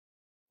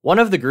One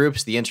of the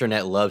groups the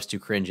internet loves to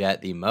cringe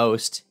at the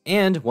most,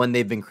 and one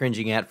they've been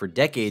cringing at for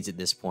decades at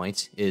this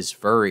point, is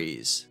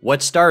furries.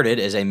 What started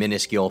as a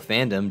minuscule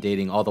fandom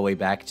dating all the way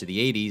back to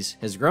the 80s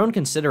has grown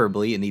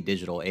considerably in the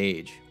digital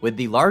age, with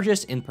the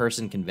largest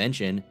in-person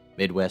convention,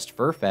 Midwest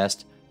Fur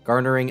Fest,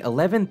 garnering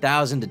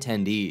 11,000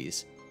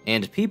 attendees,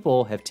 and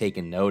people have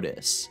taken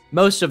notice.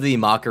 Most of the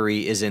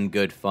mockery is in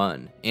good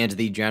fun, and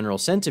the general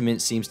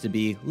sentiment seems to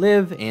be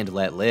live and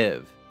let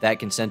live. That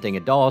consenting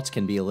adults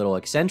can be a little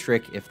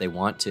eccentric if they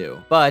want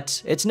to.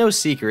 But it's no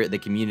secret the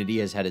community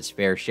has had its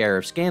fair share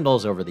of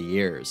scandals over the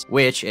years,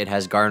 which it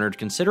has garnered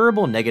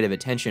considerable negative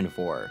attention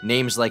for.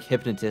 Names like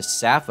hypnotist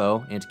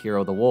Sappho and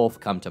Kiro the Wolf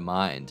come to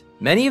mind.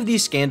 Many of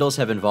these scandals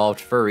have involved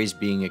furries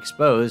being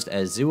exposed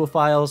as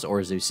zoophiles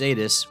or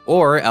zoosadists,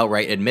 or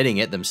outright admitting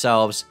it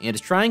themselves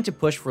and trying to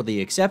push for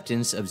the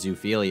acceptance of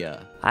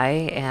zoophilia. I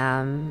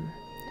am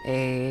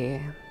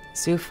a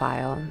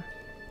zoophile.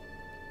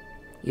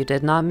 You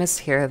did not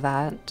mishear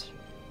that.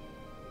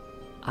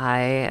 I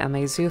am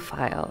a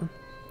zoophile.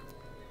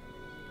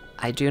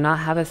 I do not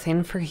have a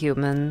thing for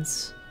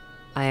humans.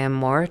 I am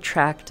more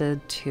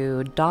attracted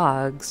to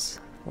dogs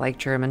like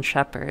German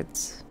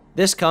Shepherds.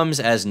 This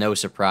comes as no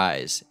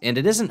surprise, and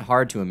it isn't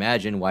hard to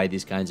imagine why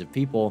these kinds of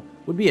people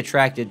would be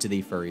attracted to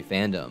the furry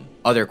fandom.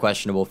 Other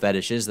questionable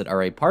fetishes that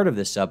are a part of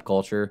this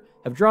subculture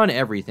have drawn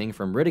everything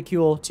from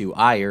ridicule to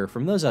ire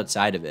from those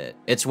outside of it.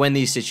 It's when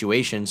these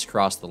situations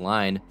cross the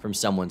line from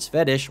someone's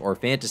fetish or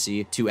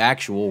fantasy to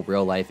actual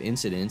real-life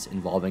incidents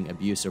involving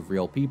abuse of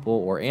real people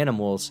or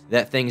animals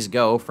that things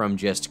go from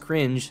just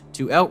cringe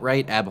to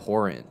outright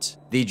abhorrent.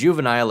 The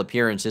juvenile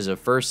appearances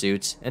of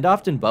fursuits and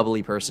often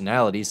bubbly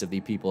personalities of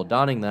the people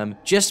donning them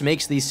just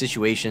makes these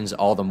situations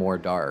all the more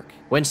dark,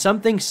 when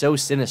something so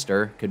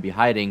sinister could be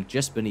hiding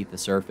just beneath the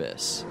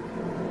surface.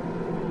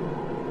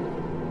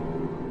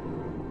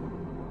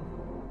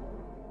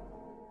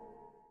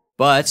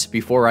 But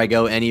before I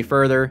go any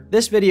further,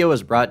 this video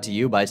is brought to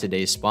you by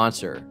today's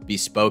sponsor,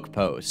 Bespoke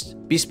Post.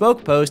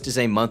 Bespoke Post is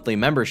a monthly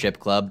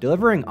membership club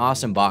delivering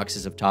awesome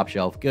boxes of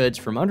top-shelf goods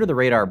from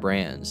under-the-radar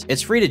brands.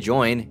 It's free to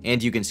join,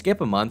 and you can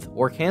skip a month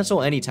or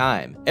cancel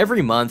anytime.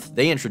 Every month,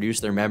 they introduce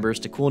their members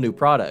to cool new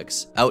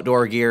products,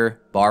 outdoor gear,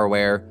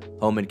 barware,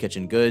 home and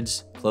kitchen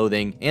goods,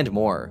 clothing, and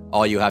more.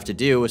 All you have to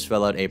do is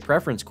fill out a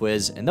preference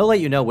quiz, and they'll let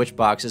you know which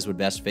boxes would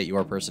best fit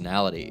your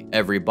personality.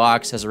 Every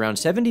box has around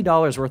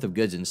 $70 worth of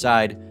goods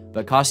inside,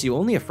 but costs you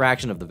only a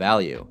fraction of the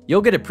value.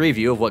 You'll get a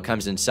preview of what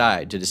comes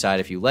inside to decide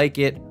if you like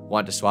it,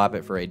 want to swap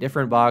it for a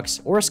different box,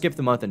 or skip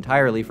the month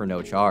entirely for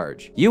no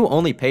charge. You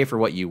only pay for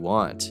what you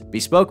want.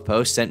 Bespoke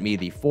Post sent me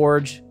the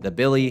Forge, the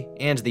Billy,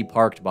 and the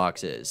Parked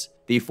boxes.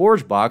 The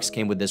Forge box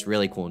came with this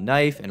really cool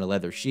knife and a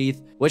leather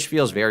sheath, which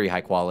feels very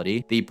high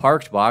quality. The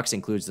Parked box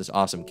includes this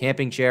awesome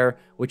camping chair,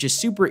 which is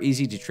super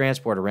easy to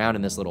transport around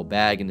in this little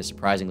bag and is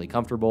surprisingly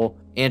comfortable.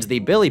 And the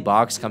Billy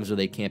box comes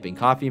with a camping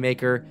coffee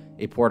maker,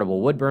 a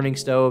portable wood-burning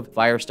stove,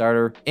 fire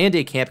starter, and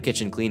a camp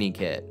kitchen cleaning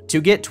kit.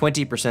 To get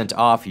 20%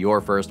 off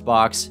your first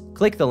box,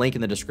 click the link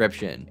in the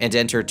description and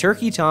enter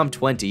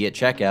TurkeyTom20 at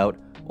checkout,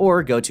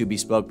 or go to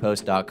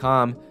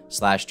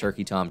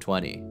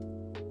bespokepost.com/TurkeyTom20.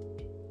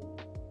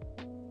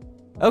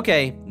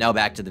 Okay, now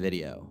back to the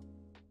video.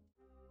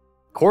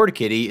 Khord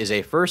Kitty is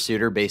a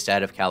fursuiter based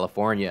out of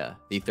California.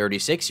 The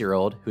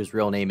 36-year-old, whose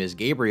real name is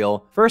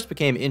Gabriel, first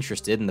became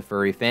interested in the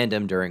furry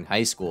fandom during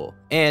high school,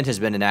 and has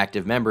been an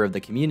active member of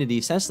the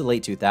community since the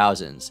late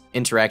 2000s,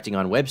 interacting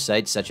on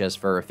websites such as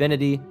Fur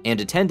Affinity,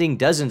 and attending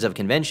dozens of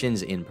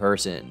conventions in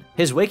person.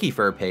 His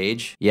WikiFur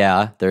page,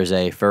 yeah, there's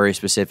a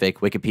furry-specific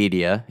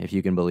Wikipedia, if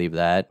you can believe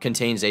that,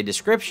 contains a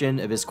description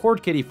of his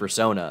Khord Kitty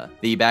persona,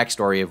 the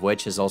backstory of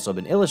which has also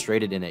been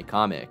illustrated in a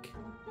comic.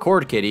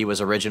 Khord Kitty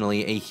was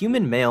originally a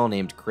human male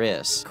named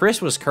Chris.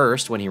 Chris was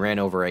cursed when he ran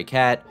over a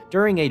cat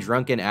during a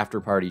drunken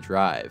after-party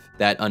drive.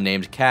 That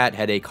unnamed cat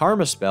had a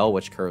karma spell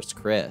which cursed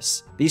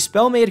Chris. The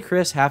spell made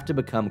Chris have to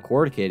become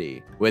Khord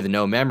Kitty. With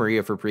no memory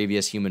of her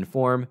previous human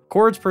form,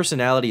 Khord's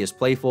personality is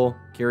playful,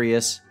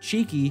 curious,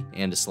 cheeky,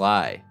 and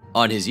sly.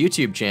 On his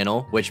YouTube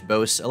channel, which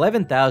boasts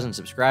 11,000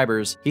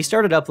 subscribers, he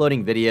started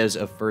uploading videos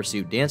of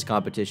fursuit dance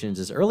competitions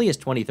as early as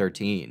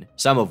 2013,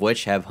 some of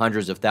which have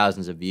hundreds of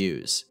thousands of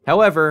views.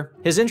 However,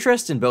 his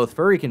interest in both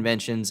furry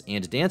conventions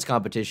and dance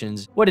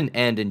competitions wouldn't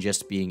end in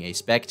just being a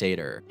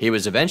spectator. He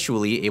was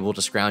eventually able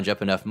to scrounge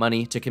up enough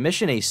money to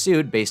commission a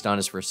suit based on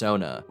his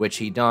persona, which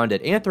he donned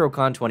at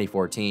Anthrocon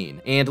 2014,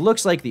 and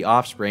looks like the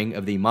offspring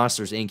of the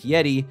Monsters Inc.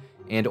 Yeti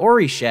and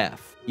Ori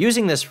Chef.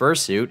 Using this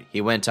fursuit, he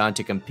went on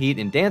to compete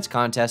in dance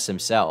contests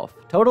himself,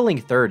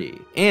 totaling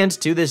 30, and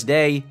to this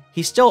day,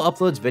 he still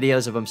uploads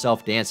videos of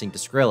himself dancing to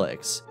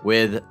Skrillex,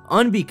 with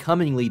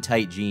unbecomingly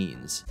tight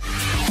jeans.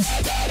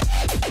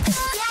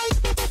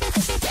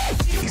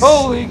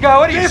 Holy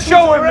God, what are you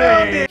showing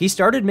me? He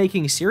started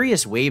making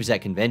serious waves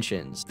at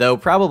conventions, though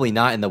probably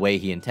not in the way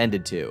he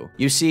intended to.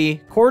 You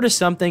see, Khord is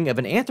something of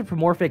an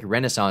anthropomorphic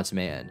Renaissance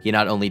man. He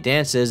not only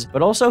dances,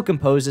 but also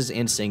composes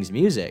and sings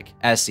music,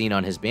 as seen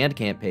on his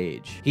Bandcamp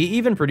page. He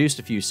even produced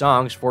a few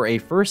songs for a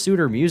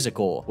fursuiter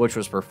musical, which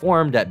was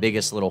performed at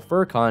Biggest Little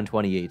FurCon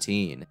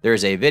 2018.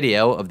 There's a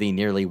video of the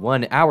nearly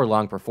 1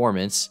 hour-long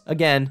performance,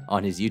 again,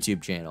 on his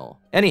YouTube channel.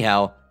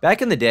 Anyhow,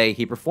 back in the day,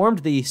 he performed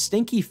the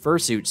Stinky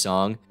Fursuit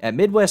song at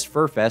Midwest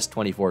Fur Fest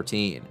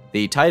 2014.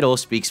 The title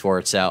speaks for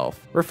itself,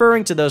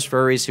 referring to those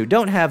furries who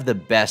don't have the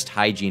best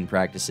hygiene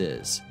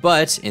practices.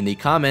 But in the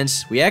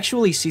comments, we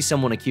actually see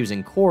someone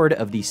accusing Khord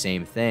of the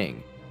same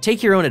thing.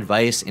 Take your own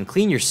advice and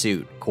clean your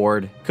suit,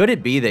 Khord. Could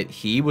it be that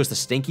he was the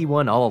stinky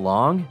one all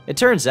along? It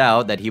turns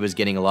out that he was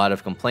getting a lot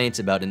of complaints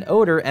about an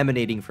odor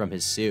emanating from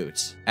his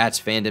suit. At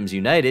Fandoms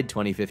United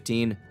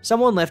 2015,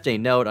 someone left a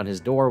note on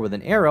his door with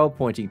an arrow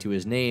pointing to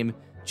his name,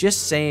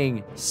 just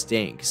saying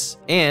stinks,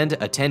 and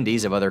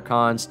attendees of other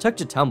cons took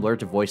to Tumblr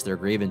to voice their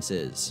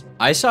grievances.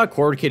 I saw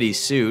Khord Kitty's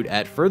suit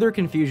at Further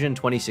Confusion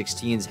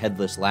 2016's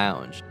Headless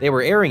Lounge. They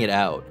were airing it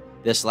out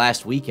this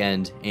last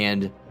weekend,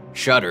 and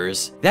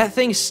shudders. That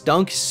thing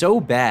stunk so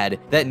bad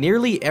that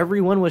nearly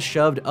everyone was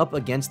shoved up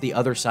against the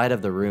other side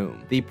of the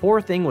room. The poor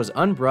thing was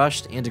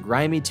unbrushed and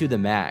grimy to the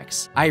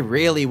max. I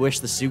really wish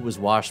the suit was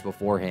washed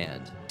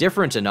beforehand.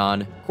 Different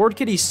anon, Khord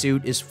Kitty's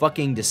suit is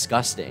fucking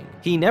disgusting.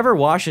 He never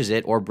washes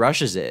it or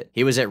brushes it.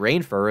 He was at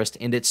Rainforest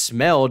and it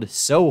smelled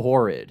so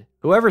horrid.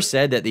 Whoever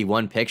said that the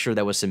one picture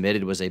that was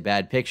submitted was a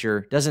bad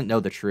picture doesn't know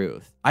the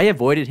truth. I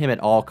avoided him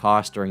at all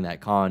costs during that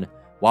con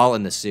while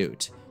in the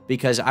suit,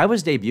 because I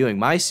was debuting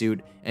my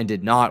suit and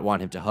did not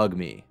want him to hug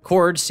me.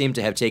 Khord seemed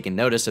to have taken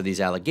notice of these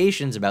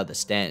allegations about the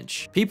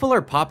stench. People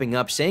are popping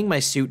up saying my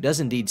suit does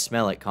indeed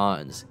smell at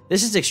cons.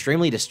 This is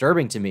extremely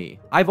disturbing to me.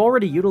 I've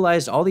already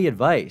utilized all the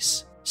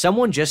advice.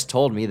 Someone just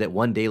told me that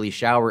one daily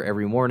shower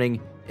every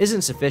morning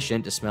isn't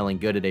sufficient to smelling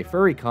good at a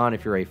furry con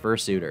if you're a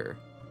fursuiter.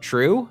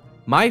 True?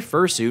 My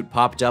fursuit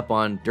popped up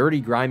on Dirty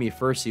Grimy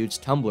Fursuit's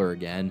Tumblr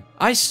again.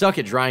 I suck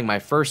at drying my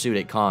fursuit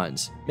at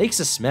cons. Makes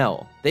a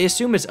smell. They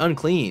assume it's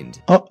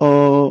uncleaned.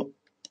 Uh-oh.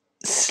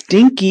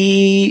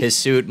 Stinky! His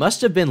suit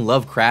must have been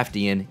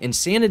Lovecraftian,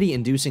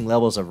 insanity-inducing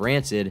levels of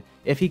rancid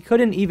if he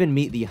couldn't even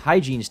meet the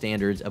hygiene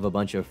standards of a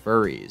bunch of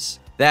furries.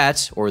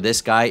 That, or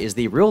this guy, is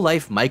the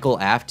real-life Michael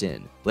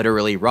Afton,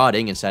 literally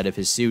rotting inside of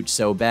his suit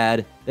so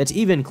bad that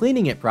even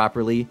cleaning it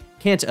properly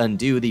can't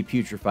undo the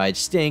putrefied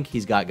stink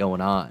he's got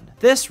going on.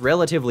 This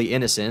relatively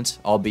innocent,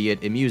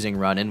 albeit amusing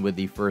run-in with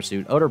the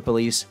fursuit odor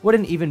police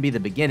wouldn't even be the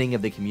beginning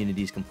of the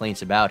community's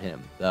complaints about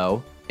him,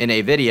 though. In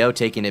a video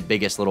taken at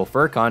Biggest Little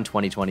FurCon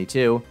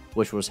 2022,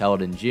 which was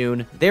held in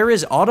June, there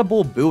is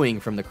audible booing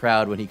from the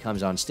crowd when he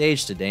comes on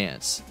stage to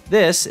dance.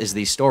 This is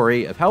the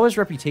story of how his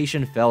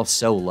reputation fell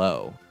so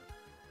low.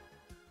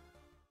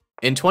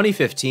 In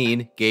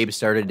 2015, Gabe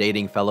started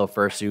dating fellow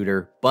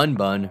fursuiter Bun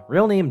Bun,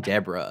 real name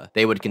Deborah.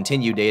 They would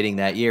continue dating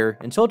that year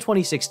until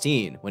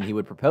 2016, when he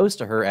would propose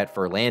to her at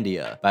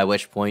Furlandia, by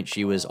which point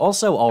she was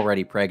also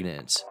already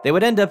pregnant. They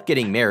would end up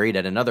getting married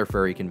at another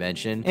furry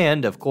convention,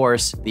 and of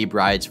course, the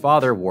bride's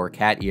father wore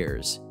cat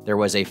ears. There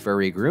was a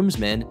furry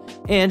groomsman,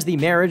 and the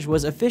marriage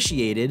was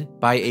officiated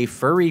by a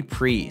furry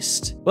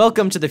priest.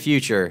 Welcome to the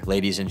future,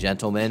 ladies and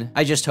gentlemen.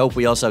 I just hope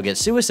we also get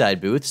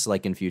suicide booths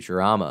like in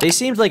Futurama. They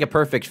seemed like a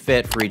perfect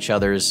fit for each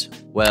other's,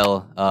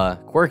 well,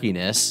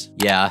 quirkiness.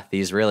 Yeah,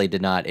 these really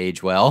did not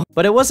age well.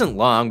 But it wasn't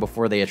long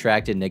before they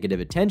attracted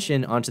negative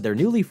attention onto their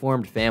newly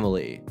formed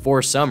family.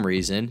 For some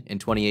reason, in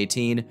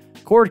 2018,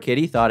 Khord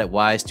Kitty thought it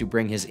wise to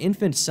bring his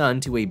infant son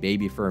to a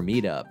baby fur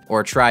meetup.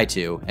 Or try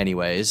to,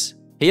 anyways.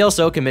 He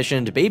also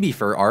commissioned baby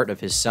fur art of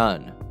his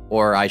son,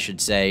 or I should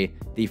say,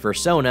 the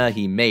fursona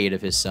he made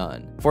of his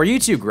son. For you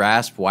to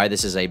grasp why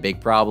this is a big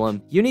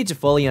problem, you need to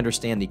fully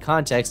understand the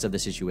context of the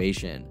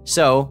situation.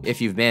 So,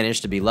 if you've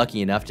managed to be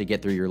lucky enough to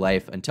get through your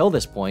life until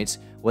this point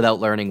without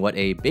learning what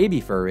a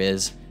baby fur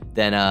is,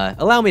 then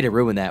allow me to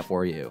ruin that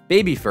for you.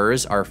 Baby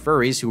furs are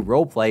furries who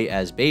roleplay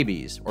as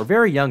babies, or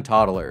very young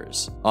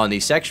toddlers. On the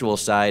sexual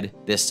side,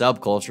 this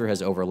subculture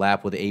has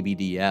overlap with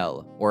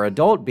ABDL, or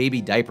adult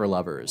baby diaper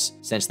lovers,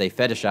 since they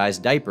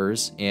fetishize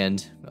diapers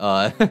and,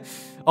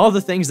 all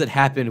the things that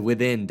happen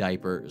within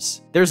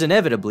diapers. There's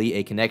inevitably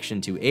a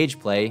connection to age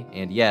play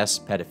and, yes,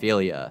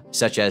 pedophilia,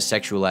 such as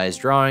sexualized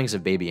drawings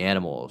of baby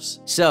animals.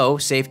 So,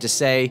 safe to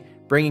say,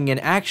 bringing an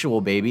actual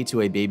baby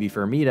to a baby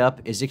fur meetup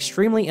is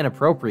extremely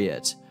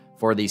inappropriate,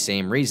 for the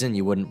same reason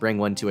you wouldn't bring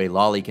one to a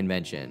lolly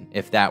convention,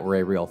 if that were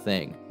a real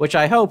thing, which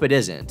I hope it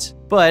isn't.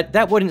 But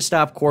that wouldn't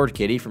stop Khord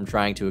Kitty from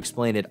trying to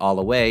explain it all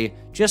away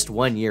just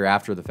 1 year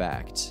after the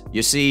fact.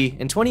 You see,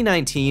 in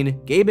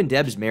 2019, Gabe and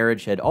Deb's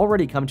marriage had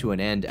already come to an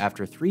end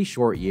after 3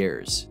 short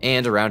years,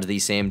 and around the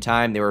same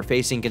time they were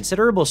facing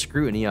considerable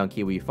scrutiny on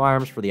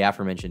KiwiFarms for the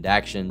aforementioned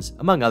actions,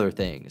 among other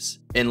things.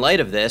 In light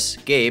of this,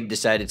 Gabe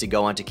decided to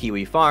go onto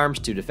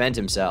KiwiFarms to defend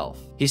himself.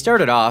 He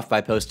started off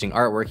by posting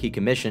artwork he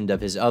commissioned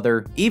of his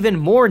other, even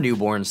more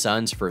newborn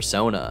son's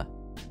fursona.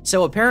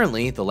 So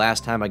apparently, the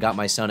last time I got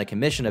my son a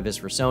commission of his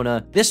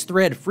persona, this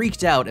thread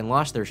freaked out and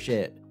lost their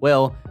shit.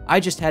 Well, I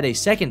just had a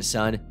second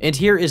son, and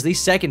here is the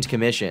second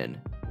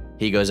commission.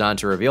 He goes on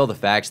to reveal the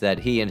fact that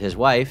he and his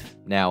wife,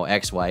 now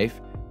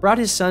ex-wife, brought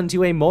his son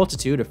to a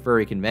multitude of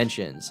furry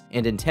conventions,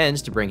 and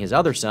intends to bring his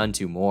other son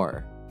to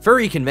more.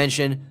 Furry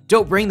convention,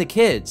 don't bring the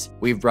kids!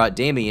 We've brought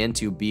Damien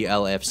to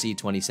BLFC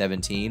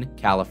 2017,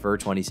 Califer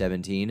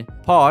 2017,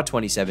 PAW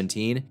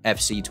 2017,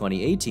 FC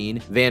 2018,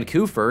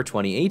 Vancouver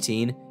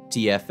 2018,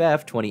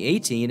 TFF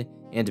 2018,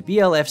 and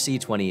BLFC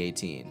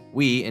 2018.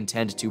 We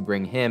intend to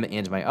bring him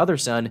and my other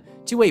son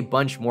to a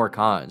bunch more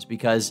cons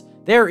because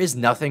there is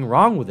nothing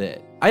wrong with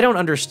it. I don't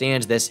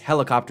understand this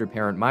helicopter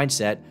parent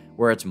mindset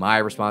where it's my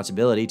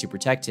responsibility to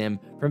protect him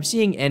from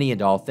seeing any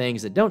and all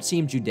things that don't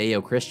seem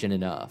Judeo-Christian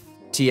enough.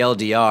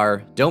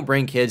 TLDR, don't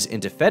bring kids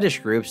into fetish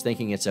groups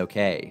thinking it's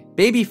okay.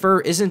 Baby fur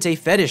isn't a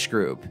fetish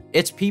group.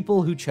 It's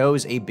people who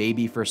chose a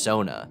baby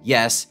fursona.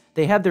 Yes,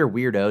 they have their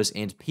weirdos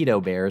and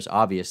pedo bears,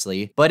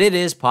 obviously, but it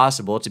is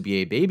possible to be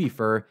a baby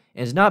fur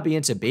and not be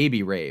into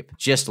baby rape,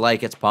 just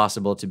like it's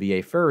possible to be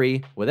a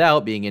furry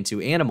without being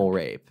into animal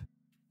rape.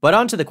 But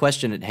on to the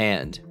question at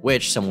hand,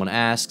 which someone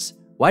asks,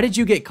 why did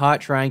you get caught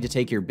trying to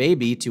take your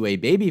baby to a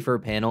baby fur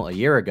panel a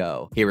year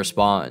ago? He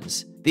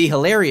responds, the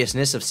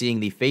hilariousness of seeing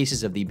the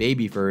faces of the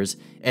baby furs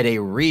at a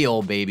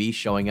real baby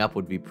showing up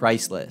would be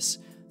priceless.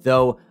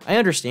 Though, I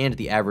understand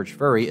the average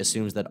furry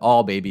assumes that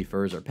all baby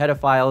furs are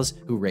pedophiles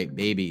who rape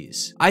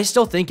babies. I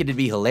still think it'd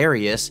be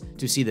hilarious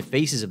to see the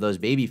faces of those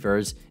baby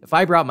furs if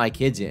I brought my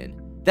kids in.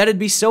 That'd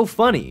be so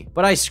funny,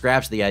 but I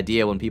scrapped the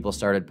idea when people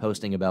started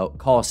posting about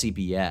call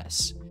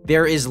CPS.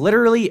 There is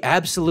literally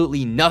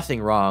absolutely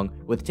nothing wrong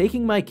with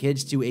taking my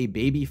kids to a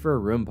baby fur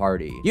room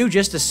party. You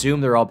just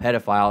assume they're all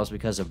pedophiles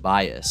because of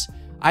bias.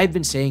 I've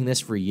been saying this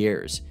for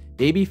years.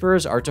 Baby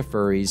furs are to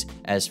furries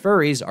as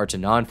furries are to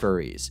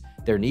non-furries.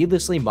 They're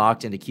needlessly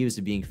mocked and accused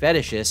of being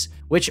fetishists,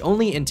 which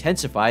only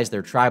intensifies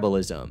their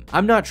tribalism.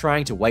 I'm not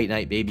trying to white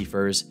knight baby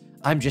furs,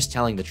 I'm just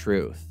telling the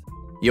truth.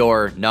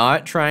 You're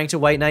not trying to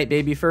white knight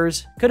baby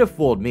furs? Could have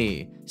fooled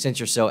me, since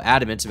you're so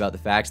adamant about the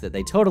fact that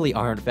they totally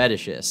aren't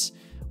fetishists.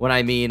 When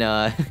I mean,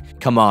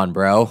 come on,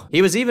 bro.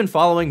 He was even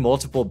following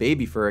multiple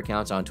baby fur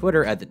accounts on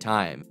Twitter at the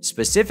time,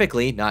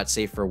 specifically not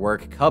safe for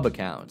work cub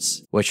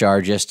accounts, which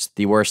are just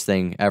the worst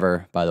thing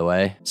ever, by the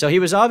way. So he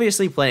was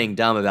obviously playing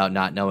dumb about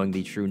not knowing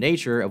the true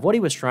nature of what he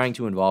was trying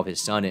to involve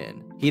his son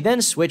in. He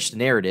then switched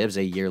narratives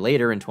a year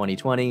later in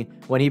 2020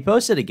 when he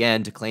posted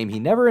again to claim he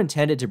never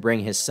intended to bring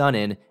his son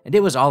in and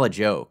it was all a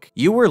joke.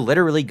 You were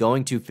literally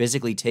going to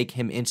physically take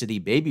him into the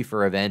baby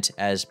fur event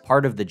as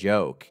part of the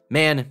joke.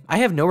 Man, I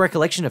have no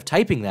recollection of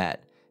typing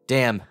that.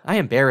 Damn, I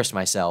embarrassed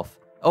myself.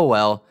 Oh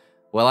well.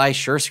 Well, I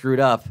sure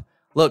screwed up.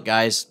 Look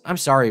guys, I'm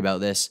sorry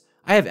about this.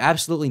 I have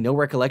absolutely no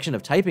recollection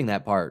of typing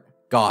that part.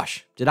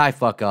 Gosh, did I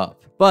fuck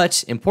up.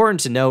 But,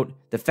 important to note,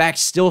 the fact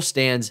still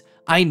stands,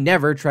 I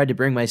never tried to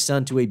bring my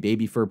son to a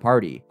baby fur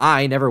party.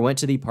 I never went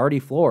to the party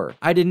floor.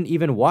 I didn't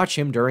even watch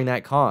him during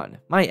that con.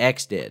 My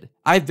ex did.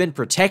 I've been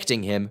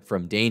protecting him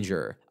from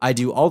danger. I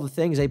do all the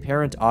things a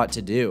parent ought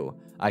to do.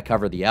 I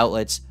cover the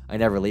outlets. I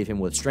never leave him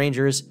with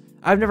strangers.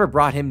 I've never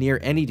brought him near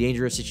any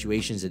dangerous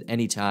situations at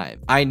any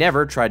time. I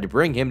never tried to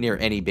bring him near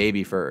any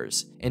baby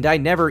furs. And I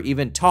never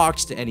even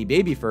talked to any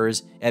baby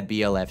furs at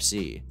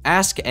BLFC.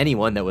 Ask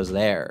anyone that was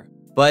there.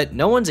 But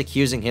no one's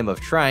accusing him of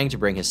trying to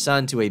bring his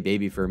son to a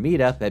baby fur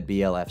meetup at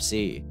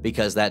BLFC,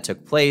 because that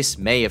took place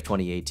May of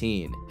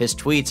 2018. His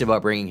tweets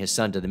about bringing his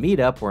son to the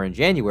meetup were in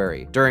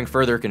January, during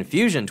Further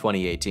Confusion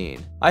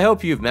 2018. I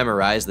hope you've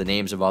memorized the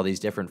names of all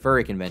these different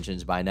furry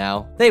conventions by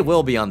now. They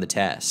will be on the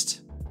test.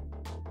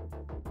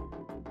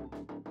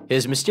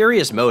 His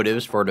mysterious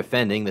motives for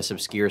defending this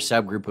obscure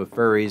subgroup of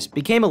furries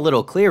became a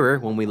little clearer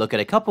when we look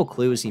at a couple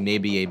clues he may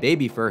be a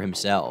baby fur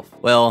himself.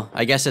 Well,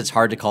 I guess it's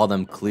hard to call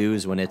them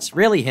clues when it's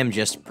really him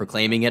just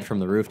proclaiming it from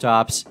the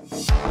rooftops.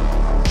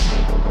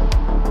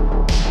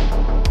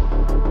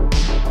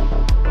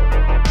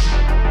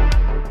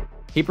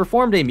 He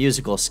performed a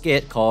musical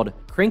skit called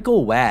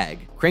Crinkle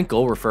Wag,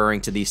 crinkle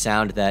referring to the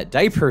sound that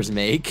diapers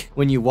make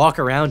when you walk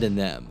around in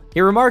them. He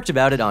remarked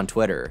about it on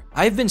Twitter.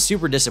 I've been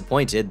super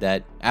disappointed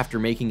that after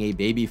making a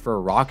baby fur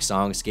rock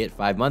song skit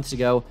 5 months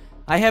ago,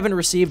 I haven't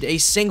received a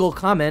single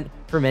comment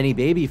from any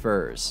baby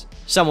furs.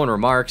 Someone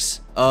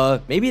remarks,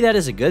 maybe that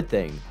is a good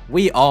thing.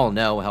 We all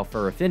know how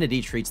Fur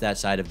Affinity treats that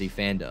side of the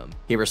fandom.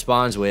 He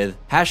responds with,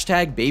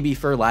 hashtag baby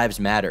fur lives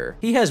matter.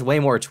 He has way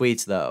more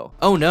tweets though.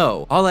 Oh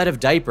no, all out of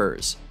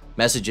diapers.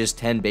 Messages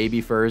 10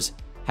 baby furs.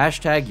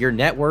 Hashtag your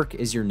network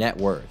is your net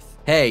worth.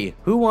 Hey,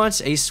 who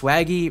wants a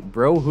swaggy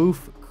bro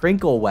hoof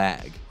crinkle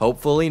wag?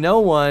 Hopefully no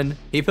one.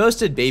 He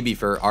posted baby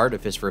fur art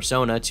of his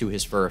fursona to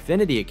his Fur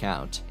Affinity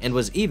account, and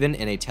was even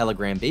in a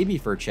Telegram baby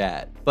fur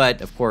chat,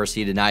 but of course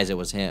he denies it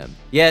was him.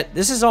 Yet,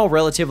 this is all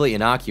relatively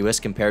innocuous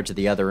compared to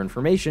the other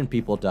information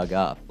people dug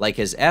up, like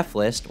his F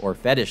list or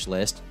fetish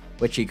list,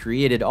 which he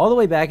created all the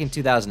way back in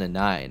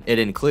 2009. It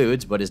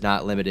includes, but is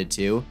not limited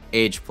to,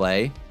 age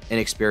play,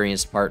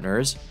 inexperienced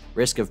partners,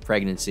 risk of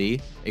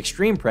pregnancy,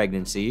 extreme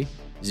pregnancy,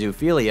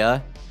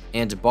 zoophilia,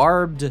 and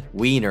barbed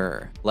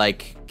wiener,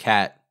 like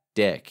cat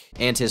dick.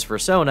 And his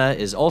persona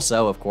is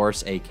also, of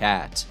course, a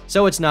cat.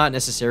 So it's not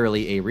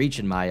necessarily a reach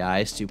in my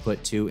eyes to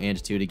put 2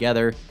 and 2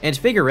 together and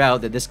figure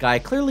out that this guy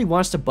clearly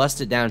wants to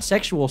bust it down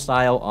sexual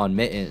style on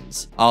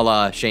Mittens, a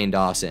la Shane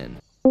Dawson.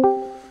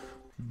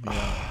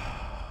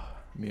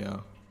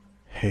 Meow.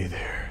 Hey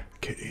there,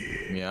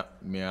 kitty. Meow.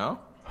 Meow.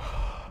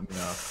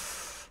 Meow.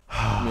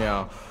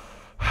 Meow.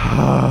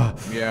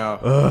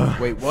 Meow.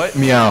 Wait, what?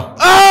 Meow.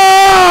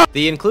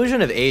 The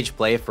inclusion of age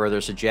play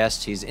further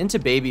suggests he's into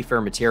baby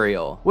fur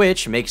material,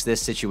 which makes this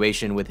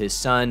situation with his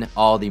son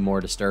all the more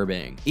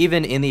disturbing.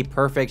 Even in the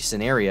perfect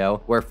scenario,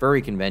 where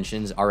furry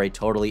conventions are a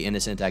totally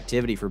innocent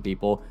activity for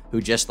people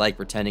who just like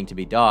pretending to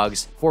be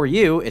dogs, for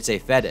you, it's a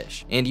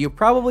fetish, and you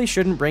probably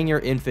shouldn't bring your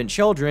infant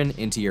children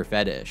into your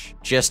fetish.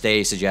 Just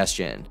a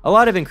suggestion. A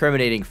lot of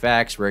incriminating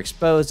facts were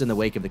exposed in the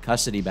wake of the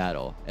custody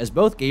battle, as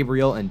both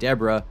Gabriel and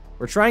Deborah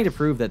were trying to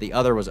prove that the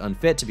other was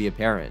unfit to be a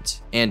parent.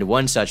 And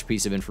one such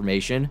piece of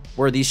information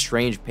were these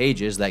strange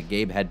pages that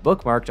Gabe had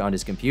bookmarked on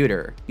his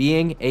computer,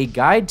 being a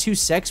guide to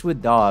sex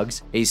with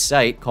dogs, a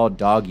site called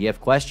Dog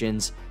YF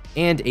Questions,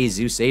 and a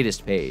Zoo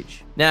Sadist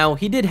page. Now,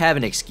 he did have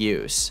an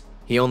excuse.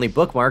 He only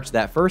bookmarked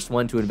that first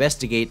one to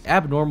investigate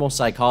abnormal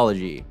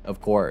psychology,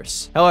 of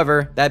course.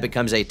 However, that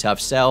becomes a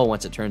tough sell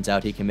once it turns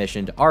out he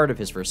commissioned art of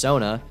his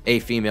persona, a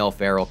female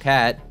feral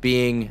cat,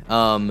 being,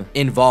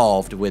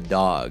 involved with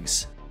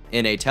dogs.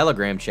 In a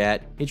Telegram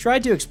chat, he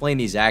tried to explain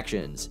these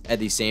actions, at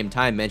the same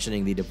time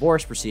mentioning the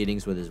divorce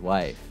proceedings with his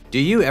wife. Do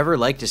you ever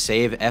like to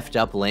save effed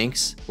up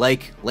links?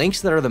 Like,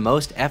 links that are the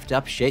most effed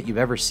up shit you've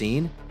ever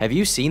seen? Have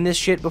you seen this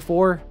shit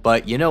before?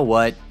 But you know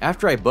what?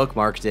 After I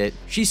bookmarked it,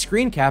 she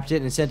screen capped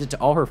it and sent it to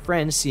all her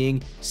friends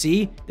seeing,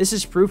 "See, this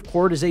is proof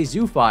Khord is a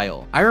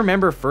zoophile." I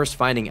remember first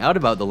finding out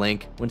about the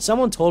link when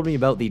someone told me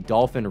about the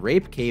Dolphin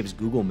Rape Caves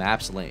Google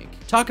Maps link.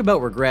 Talk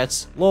about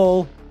regrets,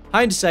 lol.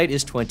 Hindsight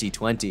is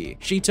 2020.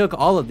 She took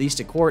all of these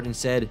to court and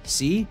said,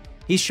 "See,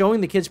 he's showing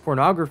the kids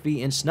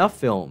pornography and snuff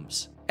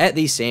films." At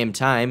the same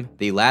time,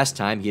 the last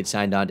time he had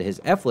signed on to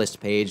his F-list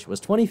page was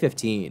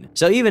 2015.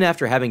 So even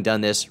after having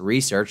done this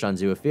research on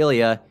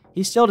zoophilia,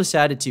 he still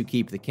decided to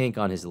keep the kink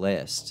on his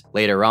list.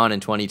 Later on in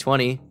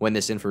 2020, when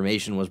this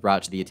information was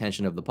brought to the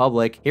attention of the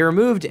public, he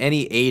removed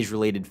any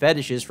age-related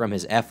fetishes from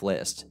his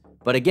F-list,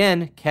 but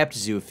again, kept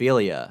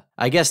zoophilia.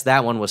 I guess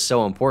that one was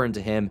so important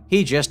to him,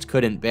 he just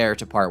couldn't bear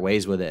to part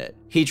ways with it.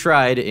 He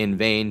tried, in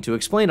vain, to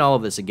explain all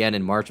of this again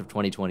in March of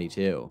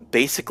 2022.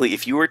 Basically,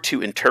 if you were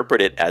to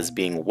interpret it as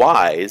being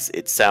wise,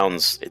 it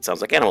sounds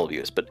like animal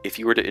abuse, but if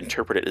you were to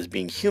interpret it as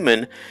being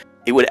human,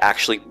 it would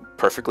actually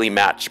perfectly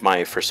match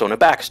my persona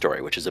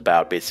backstory, which is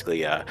about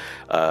basically a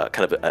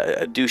kind of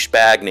a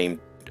douchebag named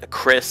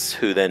Chris,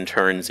 who then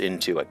turns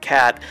into a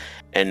cat,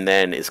 and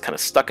then is kind of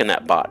stuck in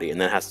that body,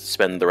 and then has to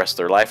spend the rest of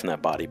their life in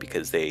that body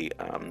because they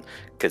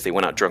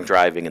went out drunk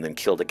driving and then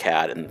killed a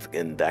cat,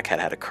 and that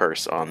cat had a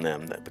curse on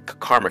them, the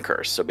karma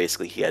curse. So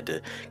basically, he had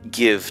to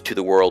give to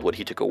the world what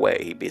he took away.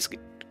 He basically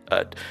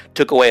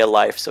took away a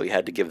life, so he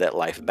had to give that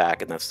life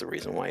back, and that's the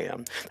reason why.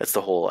 That's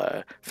the whole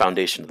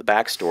foundation of the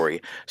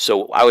backstory.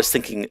 So I was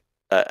thinking.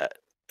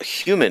 A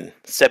human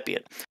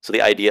sapient, so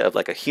the idea of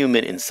like a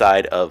human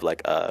inside of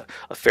like a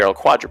feral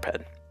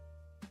quadruped.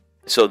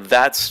 So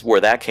that's where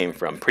that came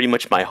from. Pretty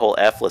much my whole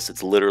F list,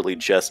 it's literally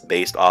just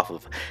based off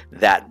of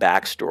that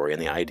backstory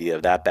and the idea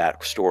of that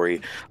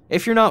backstory.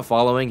 If you're not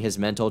following his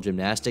mental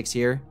gymnastics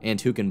here, and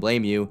who can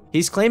blame you,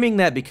 he's claiming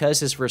that because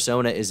his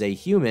persona is a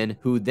human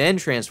who then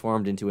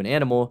transformed into an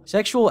animal,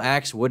 sexual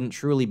acts wouldn't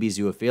truly be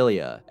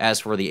zoophilia. As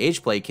for the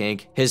age play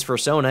kink, his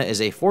persona is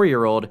a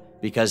 4-year-old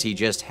because he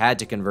just had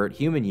to convert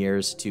human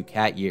years to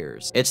cat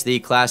years. It's the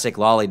classic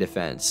lolly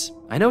defense.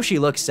 I know she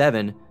looks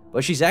 7,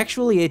 but she's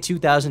actually a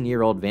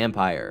 2,000-year-old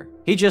vampire.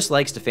 He just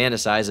likes to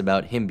fantasize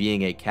about him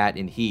being a cat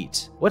in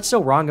heat. What's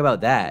so wrong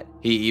about that?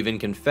 He even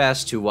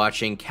confessed to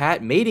watching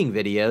cat mating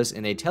videos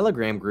in a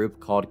Telegram group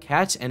called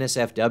Cats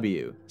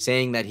NSFW,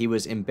 saying that he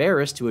was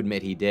embarrassed to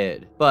admit he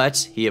did.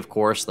 But he of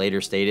course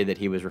later stated that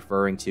he was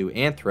referring to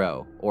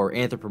anthro, or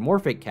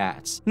anthropomorphic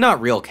cats.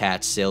 Not real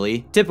cats,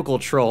 silly. Typical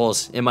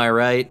trolls, am I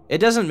right? It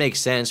doesn't make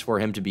sense for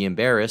him to be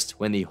embarrassed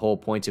when the whole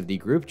point of the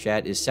group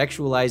chat is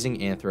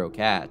sexualizing anthro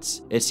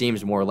cats. It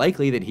seems more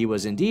likely that he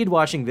was indeed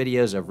watching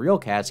videos of real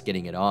cats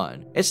getting it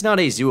on. It's not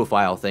a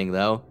zoophile thing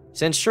though,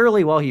 since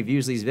surely while he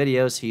views these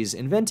videos, he's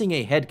inventing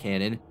a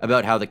headcanon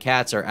about how the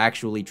cats are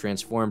actually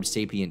transformed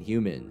sapient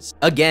humans.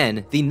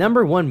 Again, the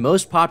 #1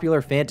 most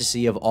popular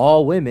fantasy of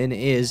all women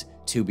is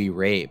to be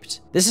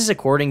raped. This is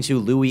according to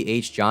Louis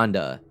H.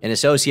 Jonda, an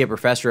associate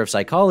professor of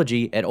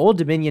psychology at Old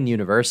Dominion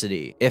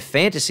University. If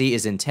fantasy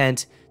is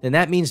intent, then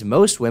that means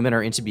most women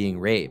are into being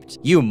raped.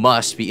 You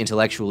must be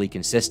intellectually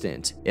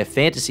consistent. If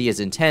fantasy is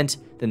intent,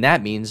 then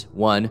that means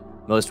 1.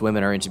 Most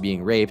women are into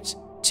being raped.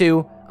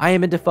 2. I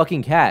am into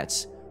fucking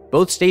cats.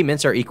 Both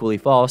statements are equally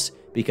false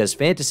because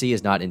fantasy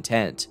is not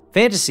intent.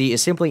 Fantasy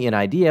is simply an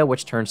idea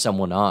which turns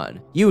someone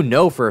on. You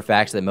know for a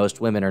fact that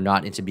most women are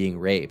not into being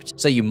raped,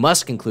 so you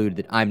must conclude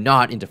that I'm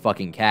not into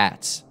fucking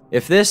cats.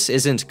 If this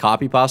isn't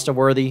copy pasta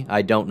worthy,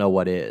 I don't know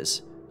what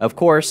is. Of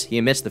course, he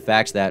admits the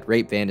fact that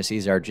rape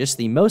fantasies are just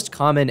the most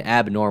common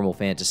abnormal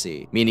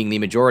fantasy, meaning the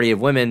majority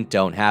of women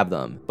don't have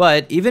them.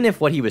 But even if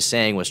what he was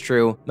saying was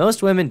true,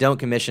 most women don't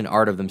commission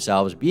art of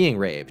themselves being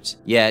raped,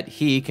 yet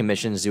he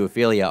commissions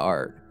zoophilia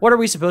art. What are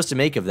we supposed to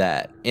make of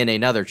that? In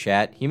another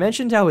chat, he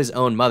mentioned how his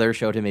own mother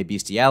showed him a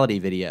bestiality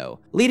video,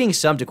 leading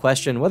some to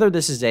question whether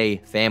this is a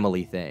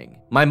family thing.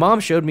 My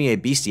mom showed me a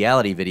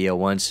bestiality video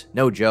once,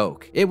 no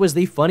joke. It was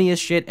the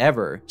funniest shit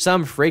ever.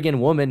 Some friggin'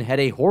 woman had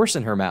a horse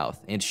in her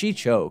mouth, and she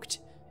choked.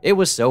 It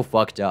was so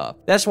fucked up.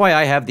 That's why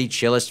I have the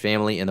chillest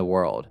family in the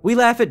world. We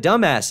laugh at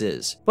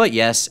dumbasses. But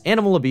yes,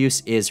 animal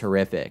abuse is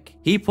horrific.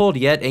 He pulled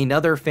yet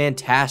another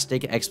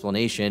fantastic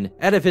explanation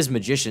out of his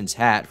magician's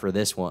hat for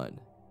this one.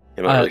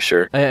 I'm not really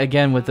sure.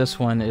 Again, with this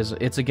one,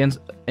 it's against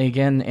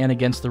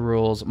the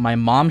rules. My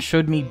mom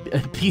showed me a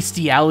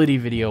bestiality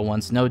video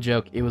once, no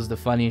joke. It was the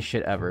funniest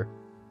shit ever.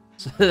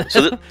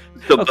 So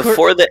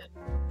before that...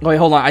 Wait,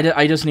 hold on.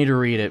 I just need to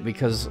read it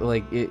because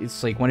like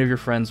it's like one of your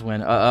friends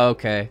went,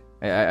 okay.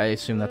 I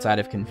assume that's out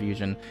of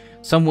confusion.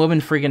 Some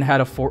woman freaking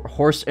had a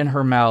horse in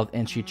her mouth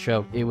and she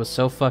choked. It was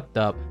so fucked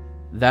up.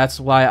 That's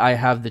why I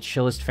have the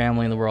chillest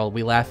family in the world.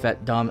 We laugh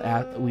at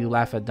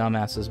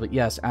dumbasses. But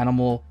yes,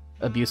 animal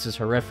abuse is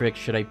horrific.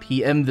 Should I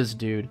PM this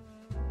dude?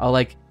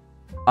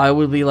 I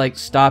would be like,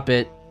 stop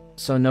it.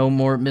 So no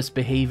more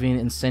misbehaving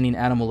and sending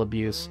animal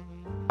abuse.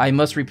 I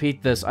must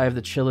repeat this. I have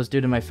the chillest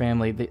dude in my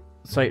family.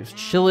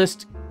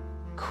 Chillest,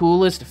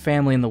 coolest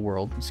family in the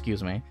world.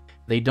 Excuse me.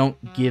 They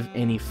don't give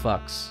any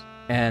fucks.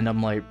 And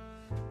I'm like,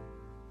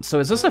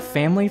 so is this a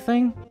family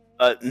thing?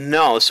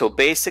 No, so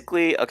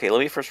basically, okay, let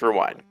me first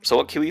rewind. So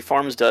what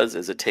KiwiFarms does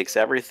is it takes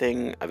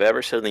everything I've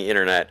ever said on the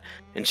internet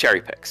and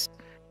cherry picks.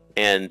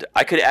 And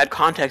I could add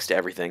context to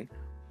everything,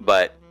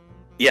 but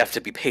you have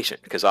to be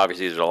patient because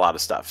obviously there's a lot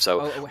of stuff.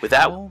 So with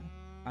that,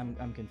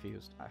 I'm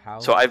confused. How?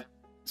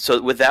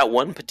 So with that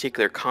one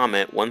particular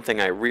comment, one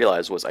thing I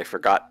realized was I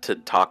forgot to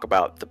talk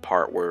about the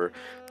part where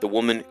the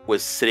woman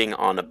was sitting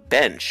on a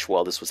bench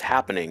while this was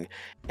happening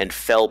and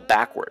fell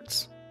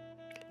backwards.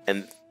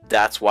 And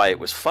that's why it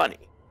was funny.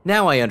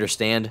 Now I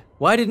understand.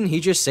 Why didn't he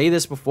just say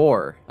this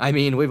before? I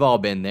mean, we've all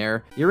been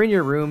there. You're in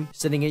your room,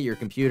 sitting at your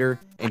computer,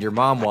 and your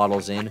mom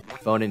waddles in,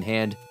 phone in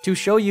hand, to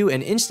show you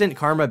an instant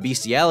karma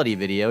bestiality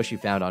video she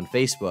found on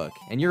Facebook.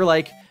 And you're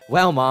like,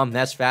 well, Mom,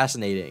 that's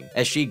fascinating,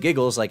 as she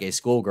giggles like a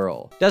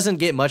schoolgirl. Doesn't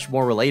get much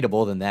more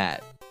relatable than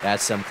that.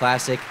 That's some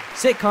classic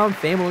sitcom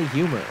family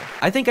humor.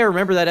 I think I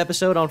remember that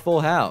episode on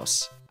Full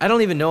House. I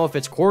don't even know if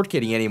it's Khord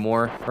Kitty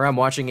anymore, or I'm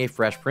watching a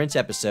Fresh Prince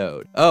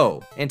episode.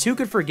 Oh, and who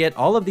could forget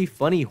all of the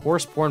funny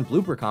horse porn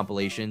blooper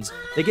compilations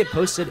that get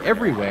posted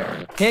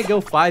everywhere? Can't go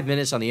 5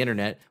 minutes on the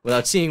internet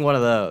without seeing one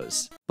of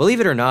those.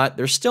 Believe it or not,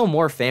 there's still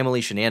more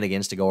family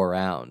shenanigans to go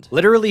around.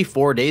 Literally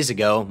 4 days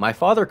ago, my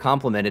father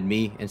complimented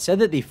me and said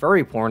that the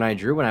furry porn I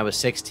drew when I was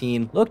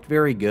 16 looked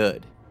very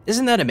good.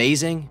 Isn't that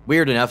amazing?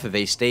 Weird enough of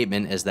a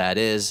statement as that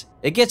is,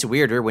 it gets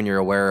weirder when you're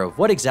aware of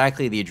what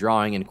exactly the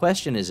drawing in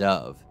question is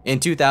of. In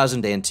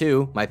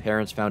 2002, my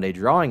parents found a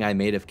drawing I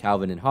made of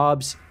Calvin and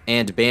Hobbes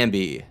and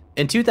Bambi.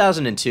 In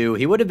 2002,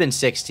 he would have been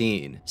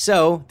 16,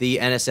 so the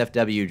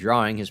NSFW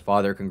drawing his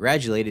father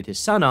congratulated his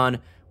son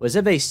on was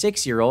of a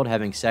 6-year-old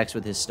having sex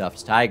with his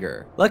stuffed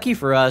tiger. Lucky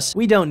for us,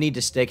 we don't need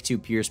to stick to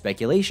pure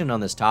speculation on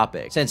this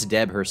topic, since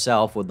Deb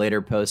herself would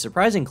later post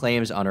surprising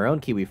claims on her own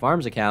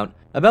KiwiFarms account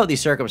about the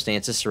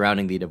circumstances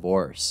surrounding the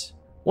divorce.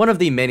 One of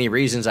the many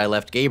reasons I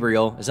left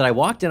Gabriel is that I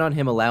walked in on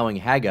him allowing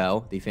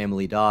Hago, the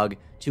family dog,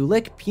 to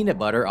lick peanut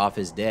butter off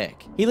his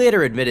dick. He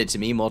later admitted to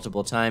me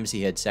multiple times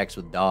he had sex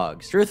with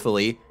dogs.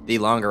 Truthfully, the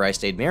longer I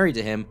stayed married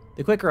to him,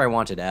 the quicker I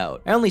wanted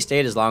out. I only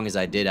stayed as long as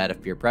I did out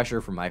of peer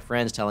pressure from my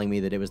friends telling me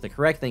that it was the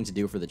correct thing to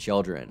do for the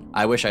children.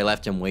 I wish I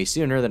left him way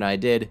sooner than I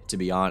did, to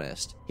be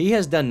honest. He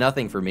has done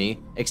nothing for me,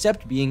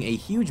 except being a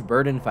huge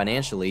burden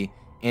financially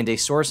and a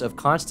source of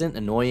constant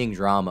annoying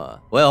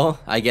drama. Well,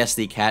 I guess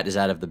the cat is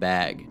out of the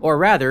bag. Or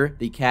rather,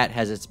 the cat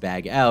has its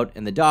bag out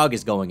and the dog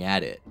is going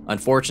at it.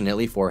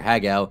 Unfortunately for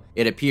Hago,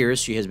 it appears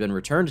she has been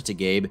returned to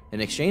Gabe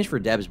in exchange for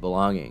Deb's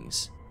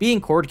belongings. Being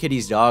Khord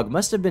Kitty's dog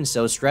must have been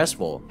so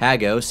stressful.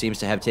 Hago seems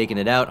to have taken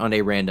it out on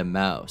a random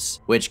mouse,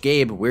 which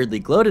Gabe weirdly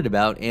gloated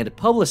about and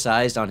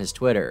publicized on his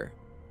Twitter.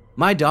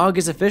 My dog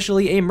is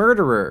officially a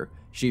murderer.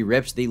 She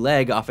ripped the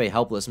leg off a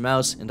helpless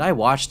mouse, and I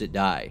watched it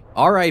die.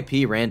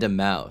 R.I.P. random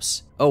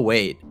mouse. Oh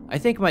wait, I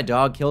think my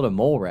dog killed a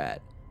mole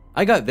rat.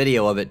 I got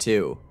video of it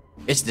too.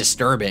 It's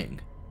disturbing.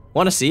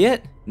 Wanna see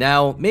it?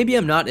 Now, maybe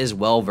I'm not as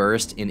well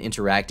versed in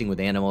interacting with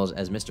animals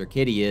as Mr.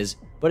 Kitty is,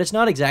 but it's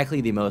not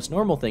exactly the most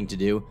normal thing to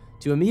do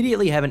to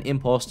immediately have an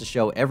impulse to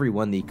show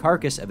everyone the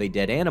carcass of a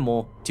dead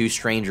animal to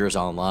strangers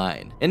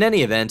online. In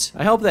any event,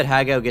 I hope that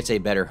Hago gets a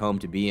better home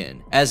to be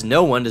in, as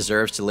no one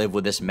deserves to live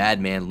with this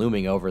madman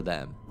looming over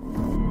them.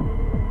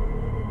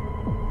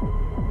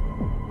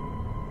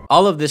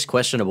 All of this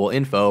questionable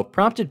info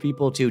prompted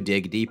people to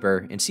dig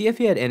deeper and see if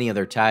he had any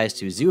other ties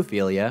to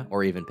zoophilia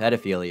or even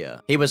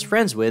pedophilia. He was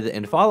friends with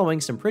and following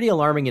some pretty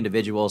alarming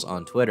individuals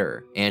on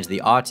Twitter, and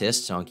the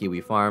autists on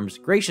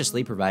KiwiFarms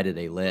graciously provided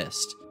a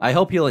list. I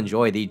hope you'll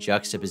enjoy the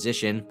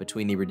juxtaposition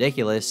between the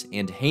ridiculous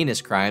and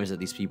heinous crimes that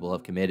these people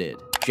have committed.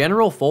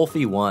 General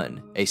Fulfy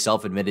 1, a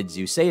self-admitted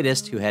zoo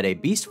sadist who had a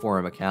Beast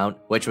Forum account,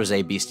 which was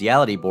a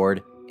bestiality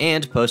board,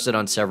 and posted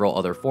on several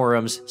other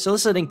forums,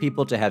 soliciting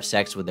people to have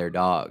sex with their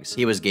dogs.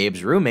 He was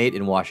Gabe's roommate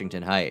in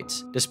Washington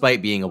Heights.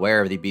 Despite being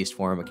aware of the Beast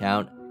Forum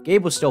account,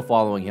 Gabe was still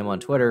following him on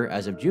Twitter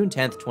as of June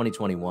 10th,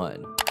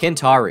 2021.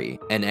 Kintari,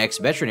 an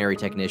ex-veterinary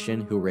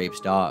technician who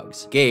rapes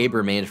dogs. Gabe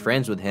remained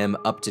friends with him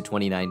up to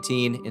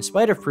 2019, in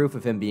spite of proof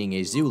of him being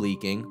a zoo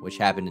leaking, which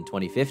happened in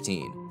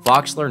 2015.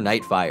 Foxler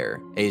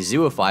Nightfire, a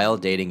zoophile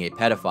dating a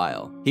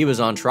pedophile. He was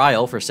on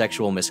trial for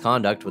sexual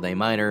misconduct with a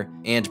minor,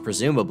 and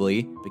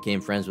presumably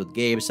became friends with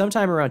Gabe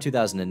sometime around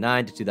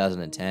 2009 to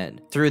 2010,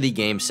 through the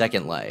game's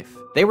Second Life.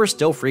 They were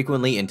still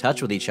frequently in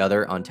touch with each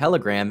other on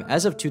Telegram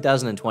as of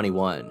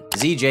 2021.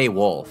 ZJ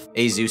Wolf,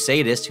 a zoo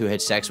sadist who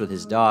had sex with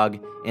his dog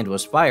and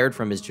was fired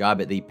from his job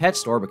at the pet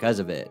store because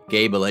of it.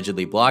 Gabe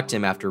allegedly blocked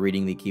him after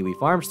reading the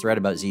KiwiFarms thread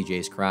about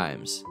ZJ's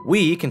crimes.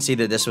 We can see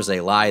that this was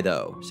a lie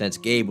though, since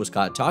Gabe was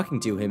caught talking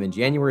to him in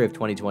January of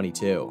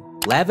 2022.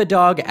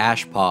 Lavadog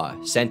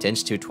Ashpaw,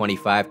 sentenced to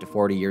 25 to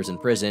 40 years in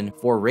prison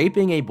for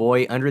raping a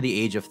boy under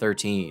the age of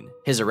 13.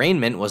 His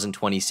arraignment was in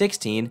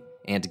 2016,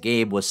 and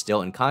Gabe was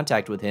still in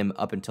contact with him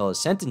up until his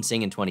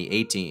sentencing in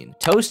 2018.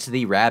 Toast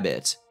the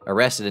Rabbit,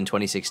 arrested in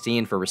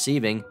 2016 for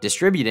receiving,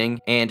 distributing,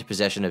 and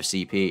possession of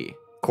CP.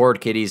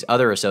 Khord Kitty's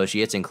other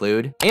associates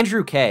include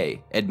Andrew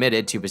K.,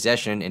 admitted to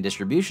possession and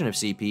distribution of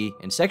CP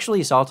and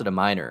sexually assaulted a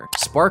minor.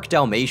 Spark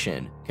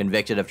Dalmatian,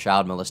 convicted of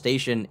child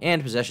molestation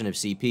and possession of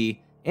CP,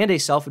 and a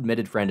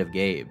self-admitted friend of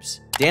Gabe's.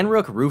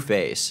 Danrook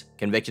Ruface,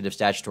 convicted of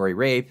statutory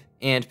rape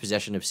and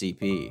possession of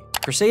CP.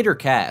 Crusader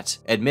Cat,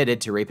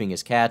 admitted to raping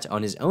his cat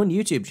on his own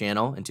YouTube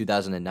channel in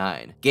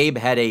 2009. Gabe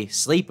had a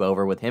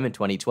sleepover with him in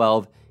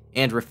 2012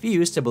 and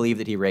refused to believe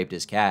that he raped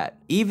his cat,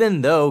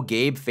 even though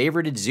Gabe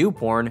favorited zoo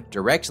porn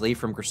directly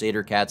from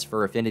Crusader Cat's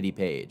Fur Affinity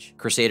page.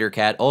 Crusader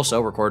Cat also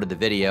recorded the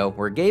video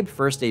where Gabe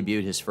first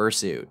debuted his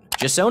fursuit.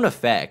 Jason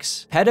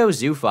Effects,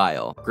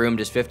 pedo-zoophile, groomed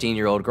his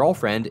 15-year-old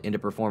girlfriend into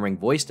performing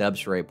voice dubs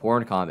for a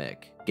porn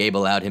comic. Gabe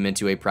allowed him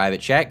into a private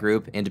chat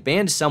group and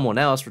banned someone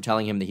else for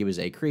telling him that he was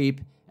a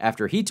creep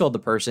after he told the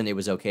person it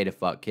was okay to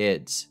fuck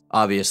kids.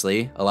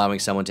 Obviously, allowing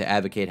someone to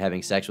advocate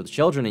having sex with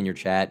children in your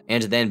chat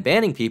and then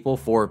banning people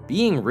for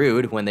being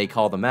rude when they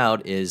call them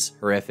out is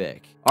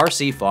horrific.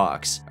 RC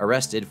Fox,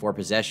 arrested for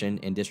possession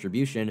and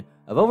distribution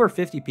of over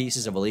 50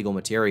 pieces of illegal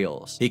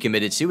materials. He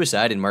committed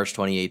suicide in March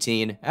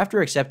 2018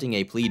 after accepting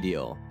a plea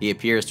deal. He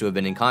appears to have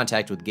been in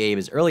contact with Gabe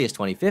as early as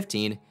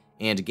 2015,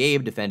 and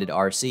Gabe defended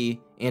RC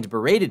and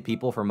berated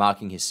people for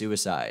mocking his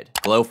suicide.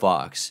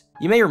 Glowfox.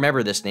 You may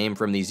remember this name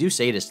from the Zoo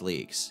Sadist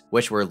leaks,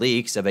 which were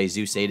leaks of a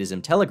Zoo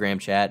Sadism Telegram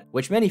chat,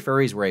 which many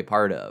furries were a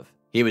part of.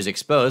 He was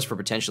exposed for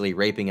potentially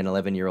raping an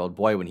 11-year-old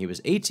boy when he was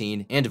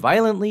 18 and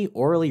violently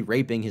orally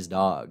raping his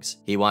dogs.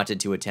 He wanted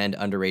to attend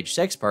underage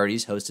sex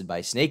parties hosted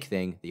by Snake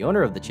Thing, the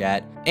owner of the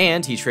chat,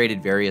 and he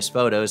traded various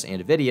photos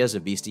and videos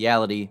of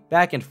bestiality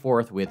back and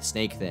forth with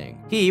Snake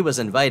Thing. He was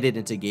invited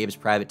into Gabe's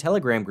private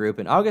Telegram group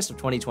in August of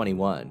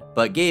 2021,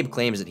 but Gabe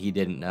claims that he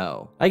didn't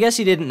know. I guess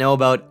he didn't know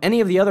about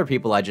any of the other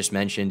people I just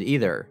mentioned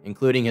either,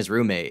 including his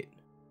roommate.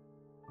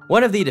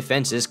 One of the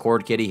defenses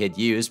Khord Kitty had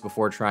used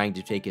before trying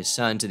to take his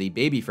son to the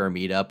baby fur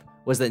meetup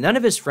was that none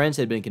of his friends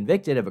had been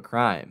convicted of a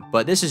crime,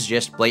 but this is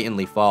just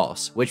blatantly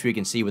false, which we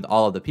can see with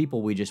all of the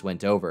people we just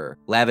went over.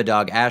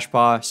 Lavadog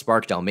Ashpaw,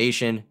 Spark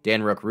Dalmatian,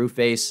 Danrook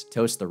Ruface,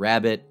 Toast the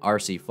Rabbit,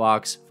 RC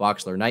Fox,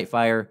 Foxler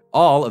Nightfire,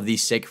 all of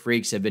these sick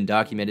freaks have been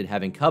documented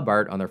having cub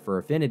art on their Fur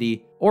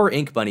Affinity or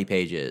Ink Bunny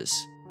pages.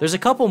 There's a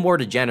couple more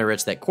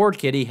degenerates that Khord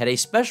Kitty had a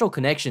special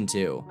connection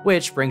to,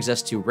 which brings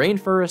us to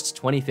Rainforest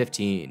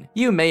 2015.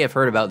 You may have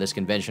heard about this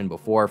convention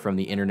before from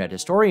the Internet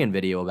Historian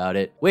video about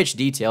it, which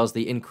details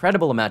the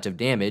incredible amount of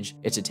damage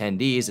its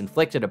attendees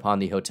inflicted upon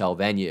the hotel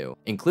venue,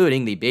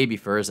 including the baby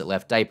furs that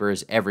left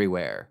diapers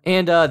everywhere.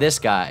 And this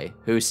guy,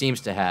 who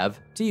seems to have,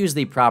 to use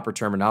the proper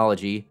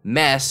terminology,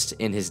 messed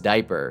in his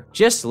diaper,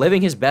 just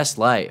living his best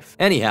life.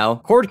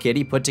 Anyhow, Khord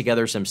Kitty put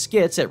together some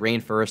skits at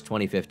Rainforest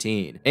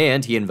 2015,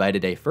 and he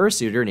invited a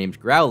fursuiter named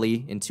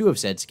Growly in 2 of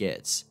said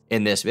skits.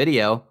 In this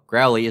video,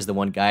 Growly is the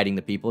one guiding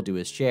the people to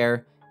his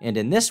chair, and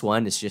in this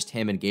one, it's just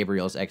him and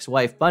Gabriel's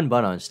ex-wife Bun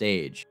Bun on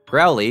stage.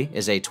 Growly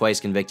is a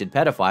twice-convicted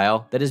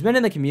pedophile that has been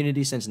in the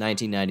community since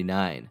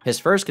 1999. His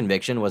first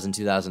conviction was in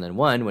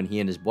 2001 when he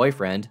and his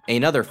boyfriend,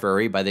 another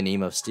furry by the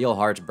name of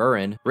Steelheart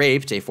Burren,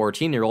 raped a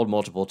 14-year-old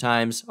multiple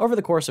times over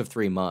the course of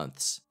 3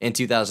 months. In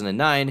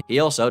 2009, he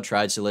also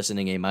tried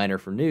soliciting a minor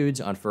for nudes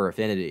on Fur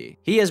Affinity.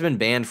 He has been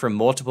banned from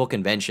multiple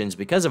conventions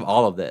because of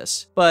all of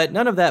this, but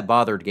none of that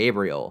bothered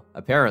Gabriel,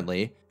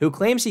 apparently, who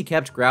claims he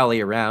kept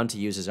Growly around to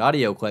use his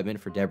audio equipment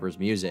for Deborah's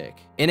music.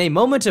 In a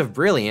moment of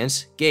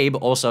brilliance, Gabe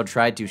also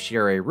tried to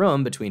share a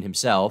room between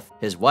himself,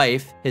 his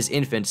wife, his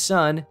infant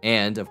son,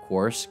 and, of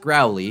course,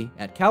 Growly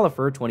at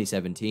Califer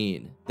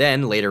 2017.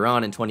 Then, later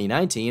on in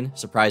 2019,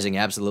 surprising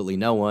absolutely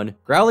no one,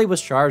 Growly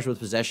was charged with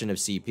possession of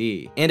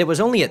CP, and it was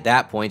only at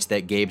that point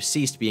that Gabe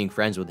ceased being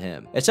friends with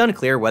him. It's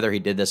unclear whether he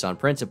did this on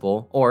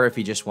principle, or if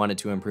he just wanted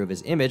to improve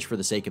his image for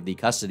the sake of the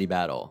custody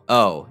battle.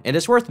 Oh, and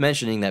it's worth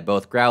mentioning that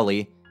both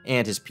Growly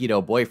and his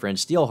pedo boyfriend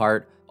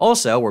Steelheart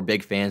also were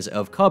big fans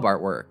of Cub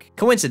artwork.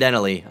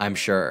 Coincidentally, I'm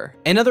sure.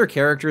 Another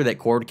character that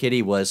Khord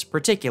Kitty was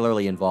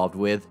particularly involved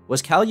with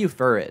was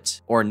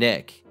KiwiFarms, or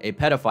Nick, a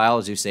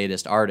pedophile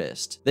zoo-sadist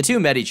artist. The two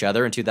met each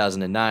other in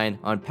 2009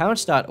 on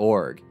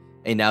Pounce.org,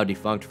 a now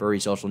defunct furry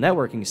social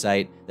networking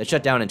site that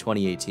shut down in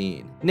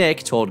 2018.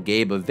 Nick told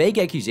Gabe of vague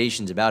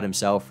accusations about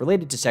himself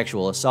related to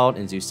sexual assault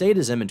and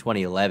zoo-sadism in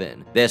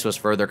 2011. This was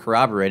further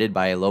corroborated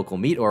by a local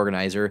meet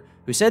organizer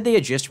who said they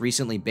had just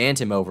recently banned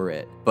him over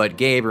it, but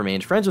Gabe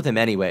remained friends with him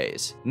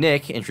anyways.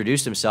 Nick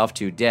introduced himself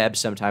to Deb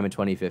sometime in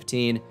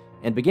 2015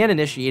 and began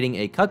initiating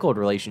a cuckold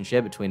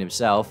relationship between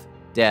himself,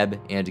 Deb,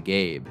 and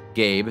Gabe.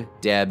 Gabe,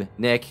 Deb,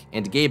 Nick,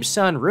 and Gabe's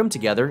son roomed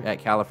together at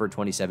Califer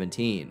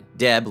 2017.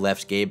 Deb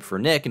left Gabe for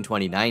Nick in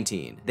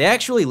 2019. They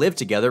actually lived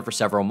together for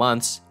several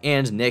months,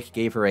 and Nick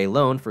gave her a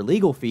loan for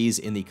legal fees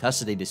in the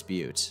custody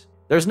dispute.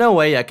 There's no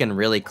way I can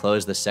really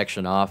close this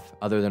section off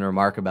other than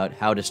remark about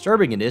how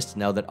disturbing it is to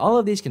know that all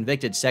of these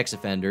convicted sex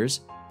offenders,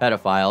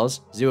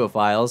 pedophiles,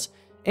 zoophiles,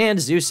 and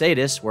zoo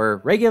sadists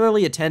were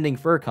regularly attending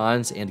fur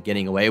cons and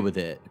getting away with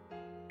it.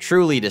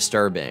 Truly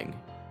disturbing.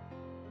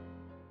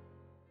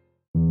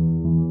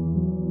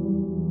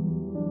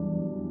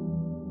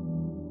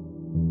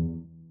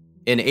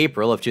 In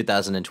April of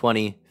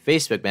 2020,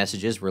 Facebook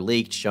messages were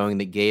leaked showing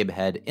that Gabe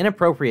had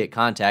inappropriate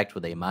contact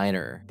with a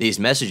minor. These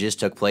messages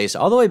took place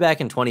all the way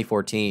back in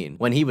 2014,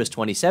 when he was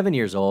 27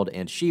 years old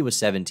and she was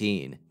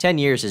 17, 10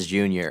 years his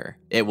junior.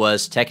 It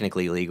was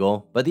technically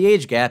legal, but the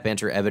age gap and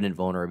her evident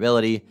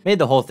vulnerability made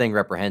the whole thing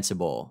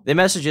reprehensible. The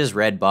messages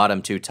read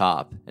bottom to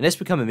top, and it's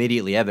become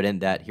immediately evident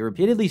that he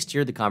repeatedly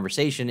steered the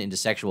conversation into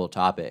sexual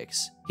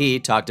topics. He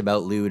talked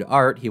about lewd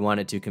art he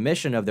wanted to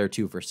commission of their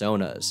two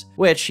personas,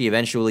 which he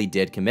eventually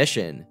did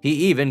commission. He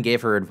even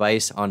gave her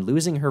advice on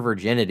losing her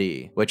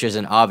virginity, which is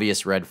an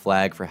obvious red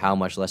flag for how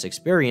much less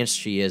experienced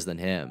she is than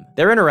him.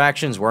 Their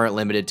interactions weren't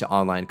limited to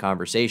online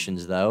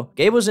conversations, though.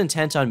 Gabe was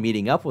intent on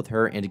meeting up with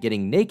her and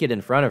getting naked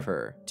in front of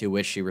her, to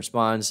which she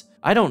responds,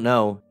 "I don't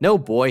know. No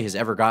boy has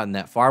ever gotten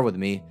that far with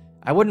me.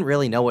 I wouldn't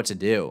really know what to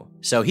do."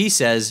 So he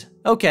says,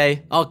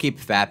 "Okay, I'll keep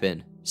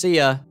fapping. See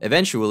ya."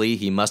 Eventually,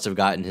 he must have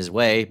gotten his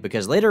way,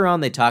 because later on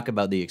they talk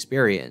about the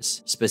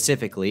experience,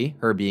 specifically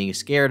her being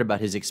scared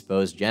about his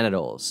exposed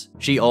genitals.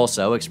 She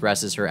also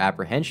expresses her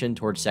apprehension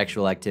towards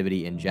sexual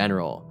activity in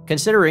general,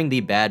 considering the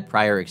bad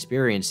prior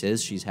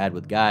experiences she's had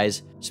with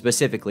guys,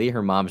 specifically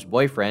her mom's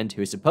boyfriend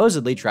who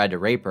supposedly tried to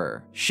rape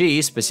her.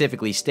 She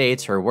specifically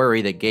states her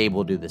worry that Gabe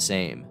will do the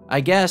same.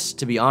 I guess,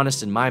 to be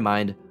honest, in my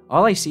mind,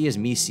 all I see is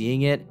me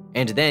seeing it,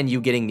 and then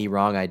you getting the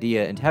wrong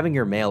idea and having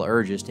your male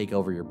urges take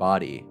over your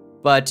body.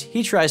 But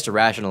he tries to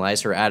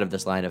rationalize her out of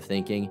this line of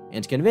thinking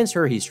and convince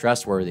her he's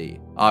trustworthy,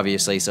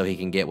 obviously so he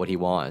can get what he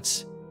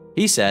wants.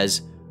 He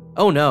says,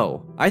 "Oh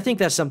no, I think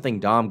that's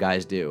something dom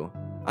guys do.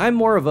 I'm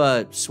more of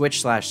a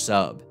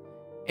switch/sub.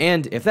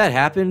 And if that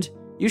happened,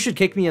 you should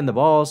kick me in the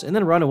balls and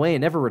then run away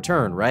and never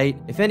return, right?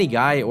 If any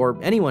guy or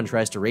anyone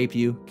tries to rape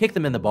you, kick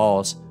them in the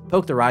balls,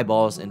 poke their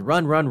eyeballs, and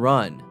run, run,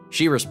 run."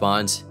 She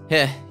responds,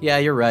 "Yeah,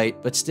 you're right,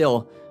 but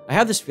still, I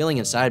have this feeling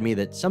inside me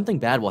that something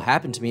bad will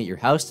happen to me at your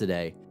house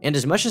today, and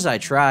as much as I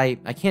try,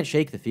 I can't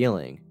shake the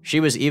feeling." She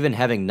was even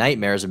having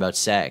nightmares about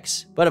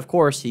sex, but of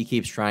course he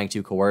keeps trying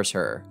to coerce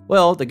her.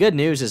 Well, the good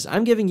news is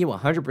I'm giving you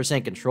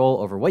 100%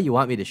 control over what you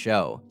want me to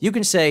show. You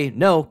can say,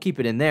 "No, keep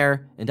it in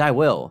there," and I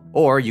will.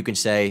 Or you can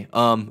say,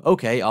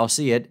 "Okay, I'll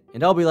see it,"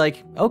 and I'll be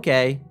like,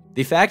 "Okay."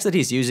 The fact that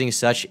he's using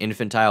such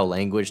infantile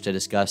language to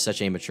discuss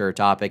such a mature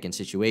topic and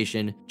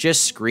situation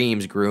just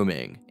screams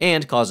grooming,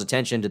 and calls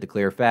attention to the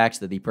clear fact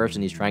that the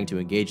person he's trying to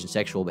engage in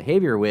sexual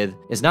behavior with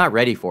is not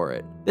ready for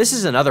it. This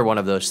is another one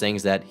of those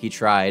things that he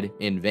tried,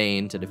 in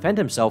vain, to defend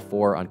himself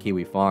for on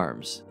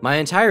KiwiFarms. My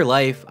entire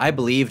life, I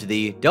believed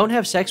the don't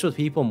have sex with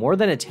people more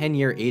than a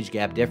 10-year age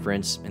gap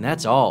difference, and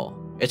that's all.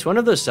 It's one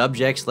of those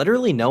subjects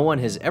literally no one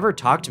has ever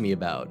talked to me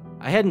about.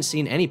 I hadn't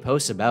seen any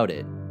posts about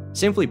it.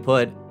 Simply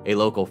put, a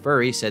local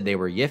furry said they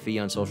were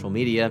yiffy on social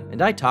media,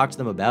 and I talked to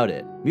them about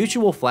it.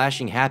 Mutual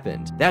flashing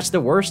happened. That's the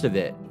worst of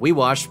it. We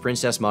watched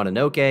Princess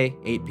Mononoke,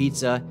 ate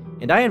pizza,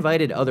 and I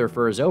invited other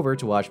furs over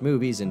to watch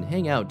movies and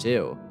hang out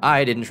too.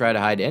 I didn't try to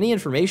hide any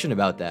information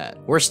about that.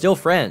 We're still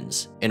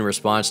friends. In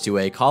response to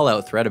a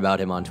call-out thread about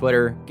him on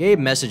Twitter, Gabe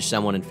messaged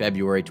someone in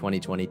February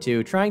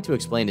 2022 trying to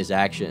explain his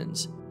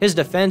actions. His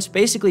defense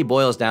basically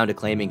boils down to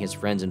claiming his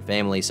friends and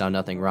family saw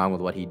nothing wrong with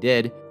what he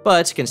did,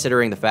 but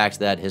considering the fact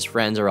that his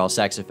friends are all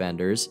sex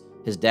offenders,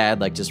 his dad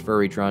liked his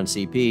furrytron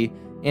CP,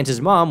 and his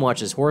mom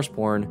watches horse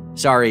porn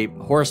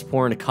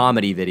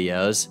comedy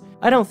videos,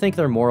 I don't think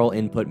their moral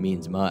input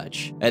means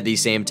much. At the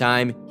same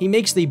time, he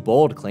makes the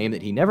bold claim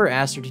that he never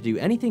asked her to do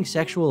anything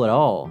sexual at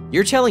all.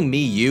 You're telling me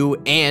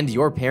you and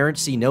your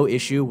parents see no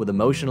issue with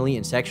emotionally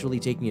and sexually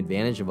taking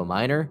advantage of a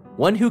minor?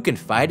 One who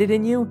confided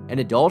in you, an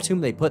adult whom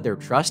they put their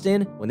trust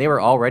in when they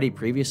were already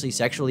previously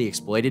sexually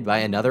exploited by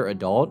another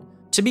adult?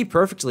 To be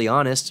perfectly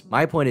honest,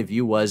 my point of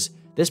view was,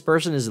 this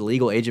person is the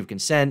legal age of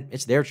consent,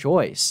 it's their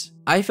choice.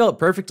 I felt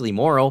perfectly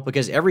moral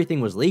because everything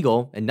was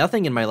legal and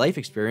nothing in my life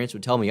experience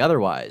would tell me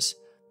otherwise.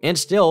 And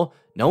still,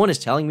 no one is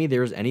telling me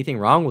there is anything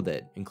wrong with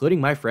it,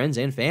 including my friends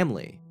and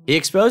family. He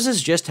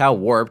exposes just how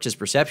warped his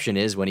perception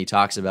is when he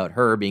talks about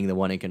her being the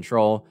one in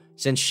control,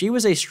 since she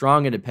was a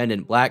strong,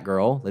 independent black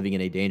girl living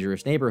in a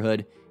dangerous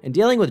neighborhood and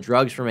dealing with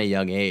drugs from a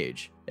young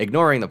age,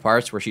 ignoring the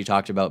parts where she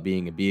talked about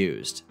being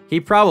abused. He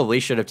probably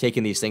should have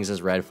taken these things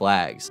as red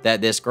flags,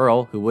 that this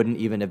girl, who wouldn't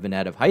even have been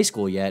out of high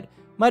school yet,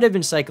 might have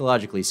been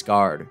psychologically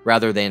scarred,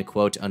 rather than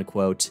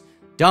quote-unquote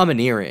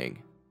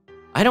domineering.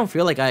 I don't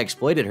feel like I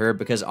exploited her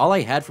because all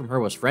I had from her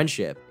was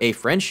friendship, a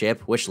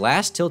friendship which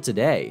lasts till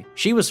today.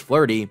 She was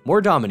flirty,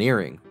 more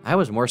domineering, I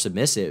was more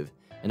submissive,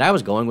 and I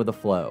was going with the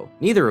flow.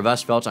 Neither of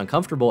us felt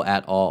uncomfortable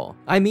at all.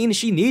 I mean,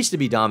 she needs to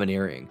be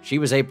domineering. She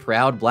was a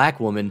proud black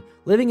woman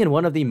living in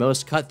one of the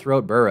most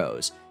cutthroat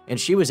boroughs, and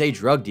she was a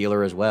drug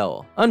dealer as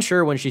well,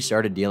 unsure when she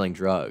started dealing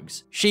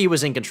drugs. She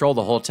was in control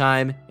the whole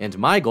time, and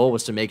my goal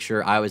was to make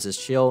sure I was as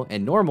chill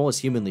and normal as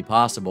humanly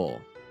possible.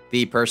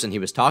 The person he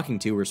was talking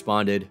to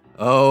responded,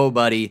 "Oh,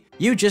 buddy,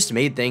 you just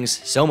made things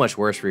so much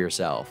worse for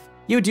yourself.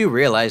 You do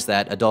realize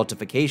that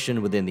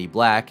adultification within the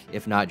black,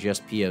 if not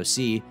just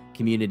POC,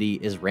 community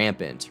is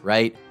rampant,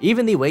 right?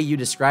 Even the way you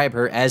describe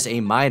her as a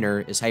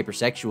minor is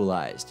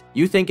hypersexualized.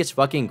 You think it's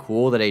fucking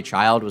cool that a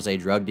child was a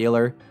drug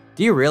dealer?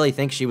 Do you really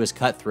think she was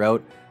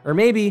cutthroat? Or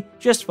maybe,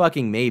 just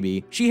fucking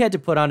maybe, she had to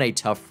put on a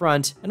tough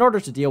front in order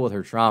to deal with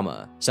her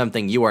trauma,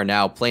 something you are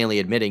now plainly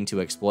admitting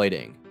to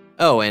exploiting."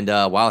 Oh, and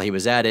while he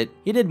was at it,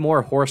 he did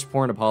more horse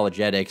porn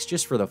apologetics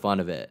just for the fun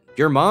of it.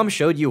 Your mom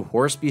showed you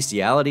horse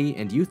bestiality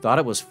and you thought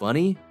it was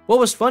funny? What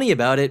was funny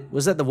about it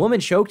was that the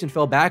woman choked and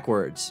fell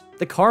backwards.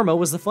 The karma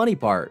was the funny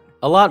part.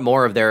 A lot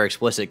more of their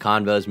explicit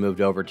convos moved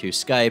over to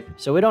Skype,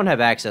 so we don't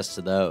have access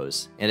to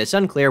those, and it's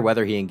unclear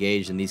whether he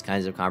engaged in these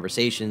kinds of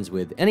conversations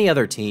with any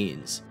other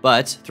teens.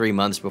 But 3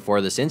 months before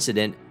this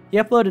incident, he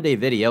uploaded a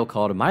video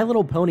called My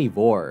Little Pony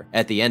Vor,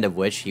 at the end of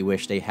which he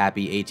wished a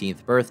happy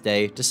 18th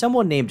birthday to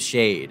someone named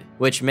Shade,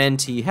 which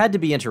meant he had to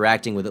be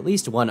interacting with at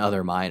least one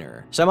other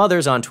minor. Some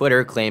others on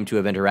Twitter claimed to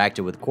have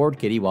interacted with Khord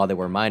Kitty while they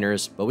were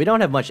minors, but we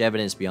don't have much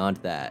evidence beyond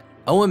that.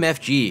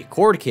 OMFG,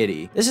 Khord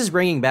Kitty. This is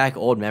bringing back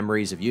old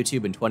memories of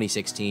YouTube in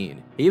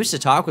 2016. He used to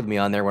talk with me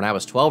on there when I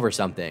was 12 or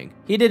something.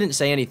 He didn't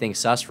say anything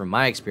sus from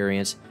my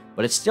experience,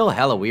 but it's still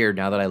hella weird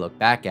now that I look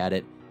back at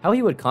it, how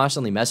he would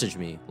constantly message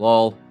me,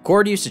 lol.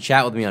 Khord used to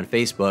chat with me on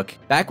Facebook,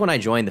 back when I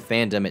joined the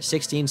fandom at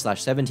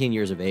 16/17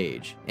 years of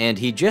age, and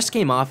he just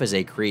came off as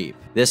a creep.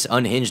 This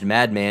unhinged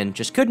madman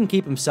just couldn't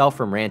keep himself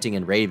from ranting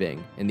and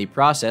raving, in the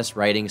process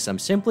writing some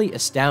simply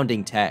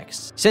astounding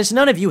texts. Since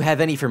none of you have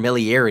any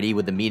familiarity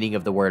with the meaning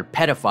of the word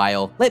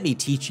pedophile, let me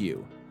teach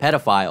you.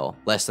 Pedophile,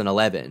 less than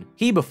 11.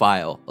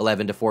 Hebophile,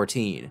 11 to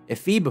 14.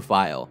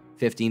 Ephebophile,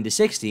 15 to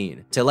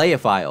 16.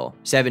 Teleophile,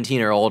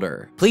 17 or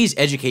older. Please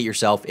educate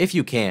yourself if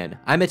you can.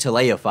 I'm a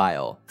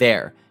teleophile.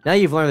 There. Now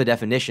you've learned the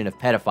definition of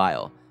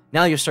pedophile.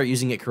 Now you'll start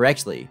using it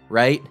correctly,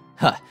 right?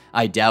 Huh,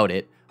 I doubt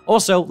it.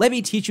 Also, let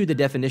me teach you the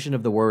definition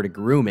of the word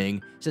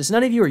grooming, since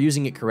none of you are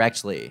using it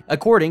correctly.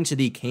 According to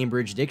the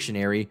Cambridge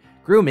Dictionary,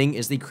 grooming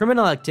is the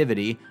criminal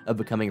activity of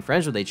becoming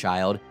friends with a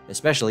child,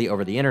 especially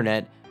over the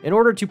internet, in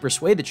order to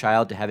persuade the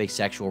child to have a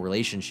sexual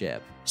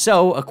relationship.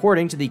 So,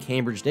 according to the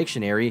Cambridge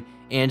Dictionary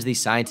and the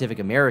Scientific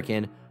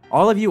American,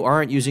 all of you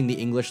aren't using the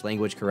English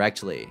language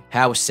correctly.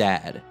 How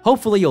sad.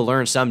 Hopefully you'll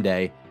learn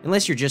someday,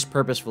 unless you're just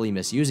purposefully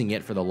misusing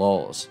it for the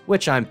lulz,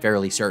 which I'm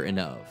fairly certain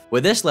of.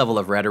 With this level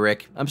of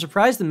rhetoric, I'm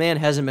surprised the man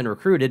hasn't been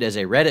recruited as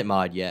a Reddit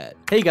mod yet.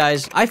 Hey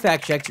guys, I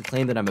fact-checked your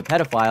claim that I'm a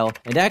pedophile,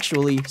 and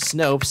actually,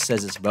 Snopes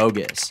says it's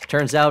bogus.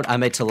 Turns out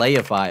I'm a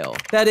teleophile.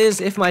 That is,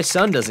 if my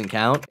son doesn't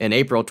count. In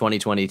April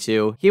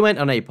 2022, he went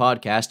on a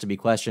podcast to be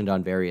questioned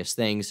on various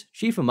things,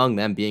 chief among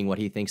them being what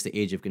he thinks the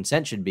age of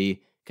consent should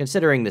be,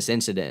 considering this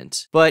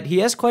incident. But he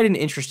has quite an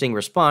interesting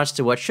response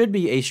to what should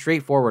be a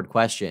straightforward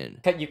question.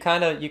 You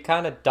kind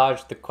of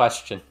dodged the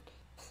question.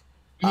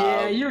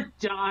 Yeah, you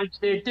dodged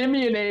it. Give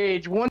me an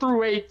age, 1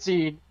 through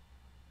 18.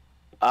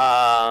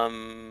 I'll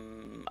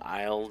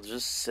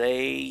just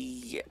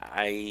say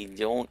I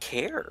don't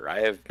care.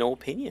 I have no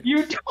opinion.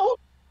 You don't?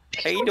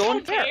 I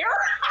don't care.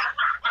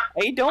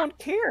 I don't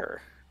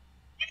care.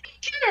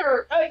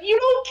 You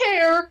don't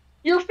care.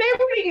 You're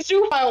favoriting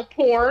zoophile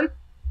porn.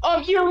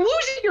 You're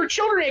losing your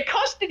children in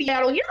custody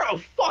battle. You're a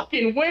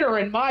fucking winner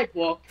in my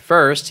book.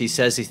 First, he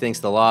says he thinks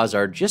the laws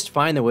are just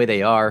fine the way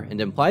they are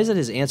and implies that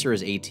his answer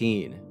is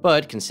 18.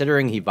 But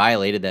considering he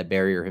violated that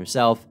barrier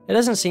himself, it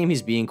doesn't seem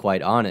he's being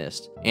quite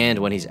honest. And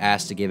when he's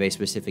asked to give a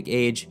specific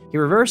age, he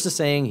reverts to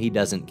saying he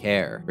doesn't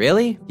care.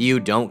 Really? You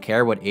don't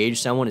care what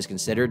age someone is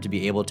considered to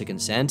be able to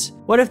consent?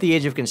 What if the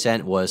age of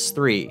consent was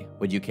 3?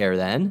 Would you care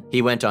then?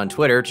 He went on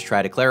Twitter to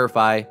try to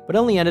clarify, but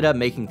only ended up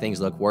making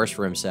things look worse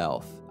for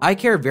himself. I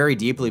care very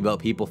deeply about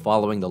people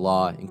following the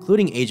law,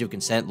 including age of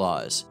consent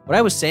laws. What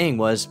I was saying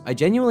was, I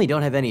genuinely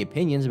don't have any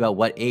opinions about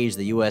what age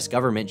the US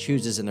government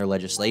chooses in their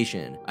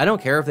legislation. I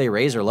don't care if they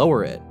raise or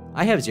lower it.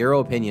 I have zero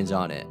opinions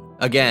on it.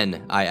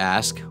 Again, I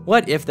ask,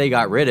 what if they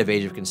got rid of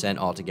age of consent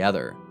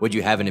altogether? Would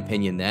you have an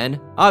opinion then?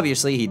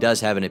 Obviously, he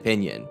does have an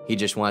opinion. He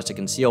just wants to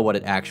conceal what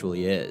it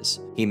actually is.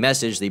 He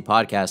messaged the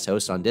podcast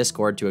host on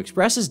Discord to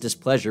express his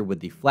displeasure with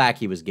the flack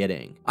he was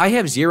getting. I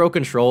have zero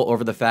control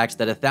over the fact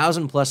that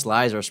 1,000+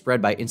 lies are spread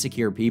by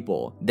insecure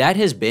people. That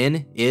has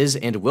been, is,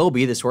 and will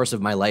be the source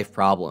of my life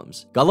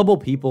problems. Gullible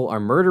people are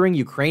murdering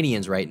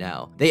Ukrainians right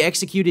now. They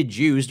executed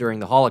Jews during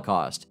the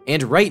Holocaust.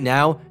 And right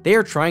now, they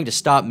are trying to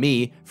stop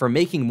me from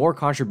making more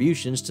contributions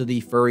to the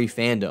furry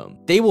fandom.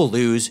 They will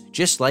lose,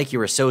 just like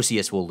your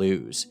associates will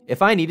lose.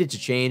 If I needed to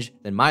change,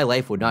 then my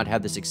life would not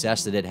have the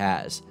success that it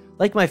has.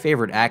 Like my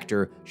favorite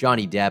actor,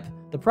 Johnny Depp,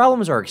 the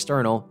problems are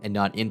external and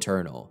not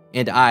internal.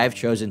 And I've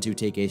chosen to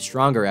take a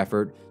stronger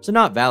effort to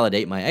not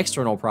validate my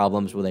external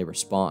problems with a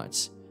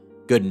response.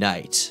 Good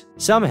night.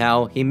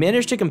 Somehow, he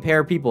managed to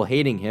compare people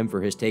hating him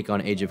for his take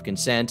on age of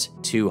consent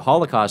to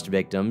Holocaust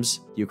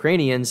victims,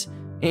 Ukrainians,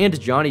 and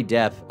Johnny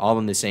Depp all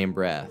in the same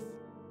breath.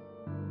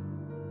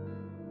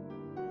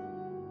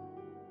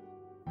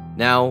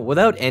 Now,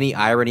 without any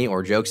irony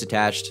or jokes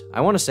attached,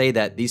 I want to say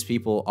that these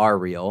people are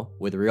real,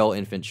 with real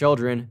infant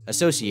children,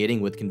 associating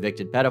with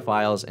convicted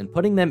pedophiles and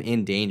putting them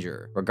in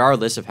danger.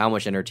 Regardless of how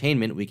much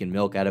entertainment we can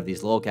milk out of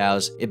these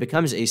lolcows, it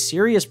becomes a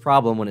serious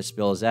problem when it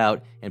spills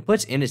out and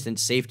puts innocent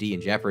safety in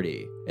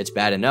jeopardy. It's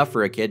bad enough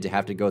for a kid to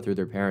have to go through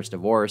their parents'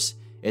 divorce.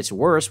 It's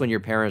worse when your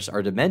parents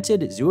are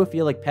demented,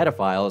 zoophilic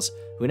pedophiles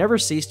who never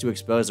cease to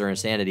expose their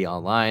insanity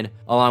online,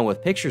 along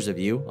with pictures of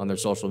you on their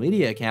social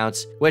media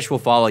accounts, which will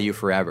follow you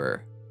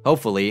forever.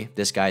 Hopefully,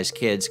 this guy's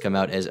kids come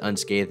out as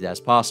unscathed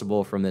as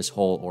possible from this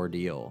whole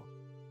ordeal.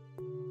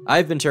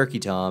 I've been Turkey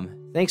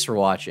Tom, thanks for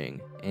watching,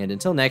 and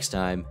until next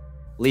time,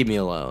 leave me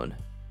alone.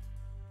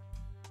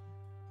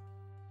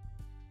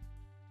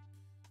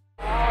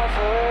 I've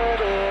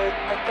heard it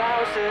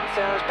 1,000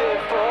 times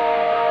before,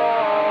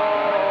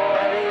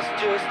 and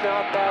it's just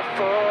not that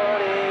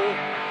funny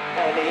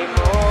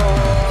anymore.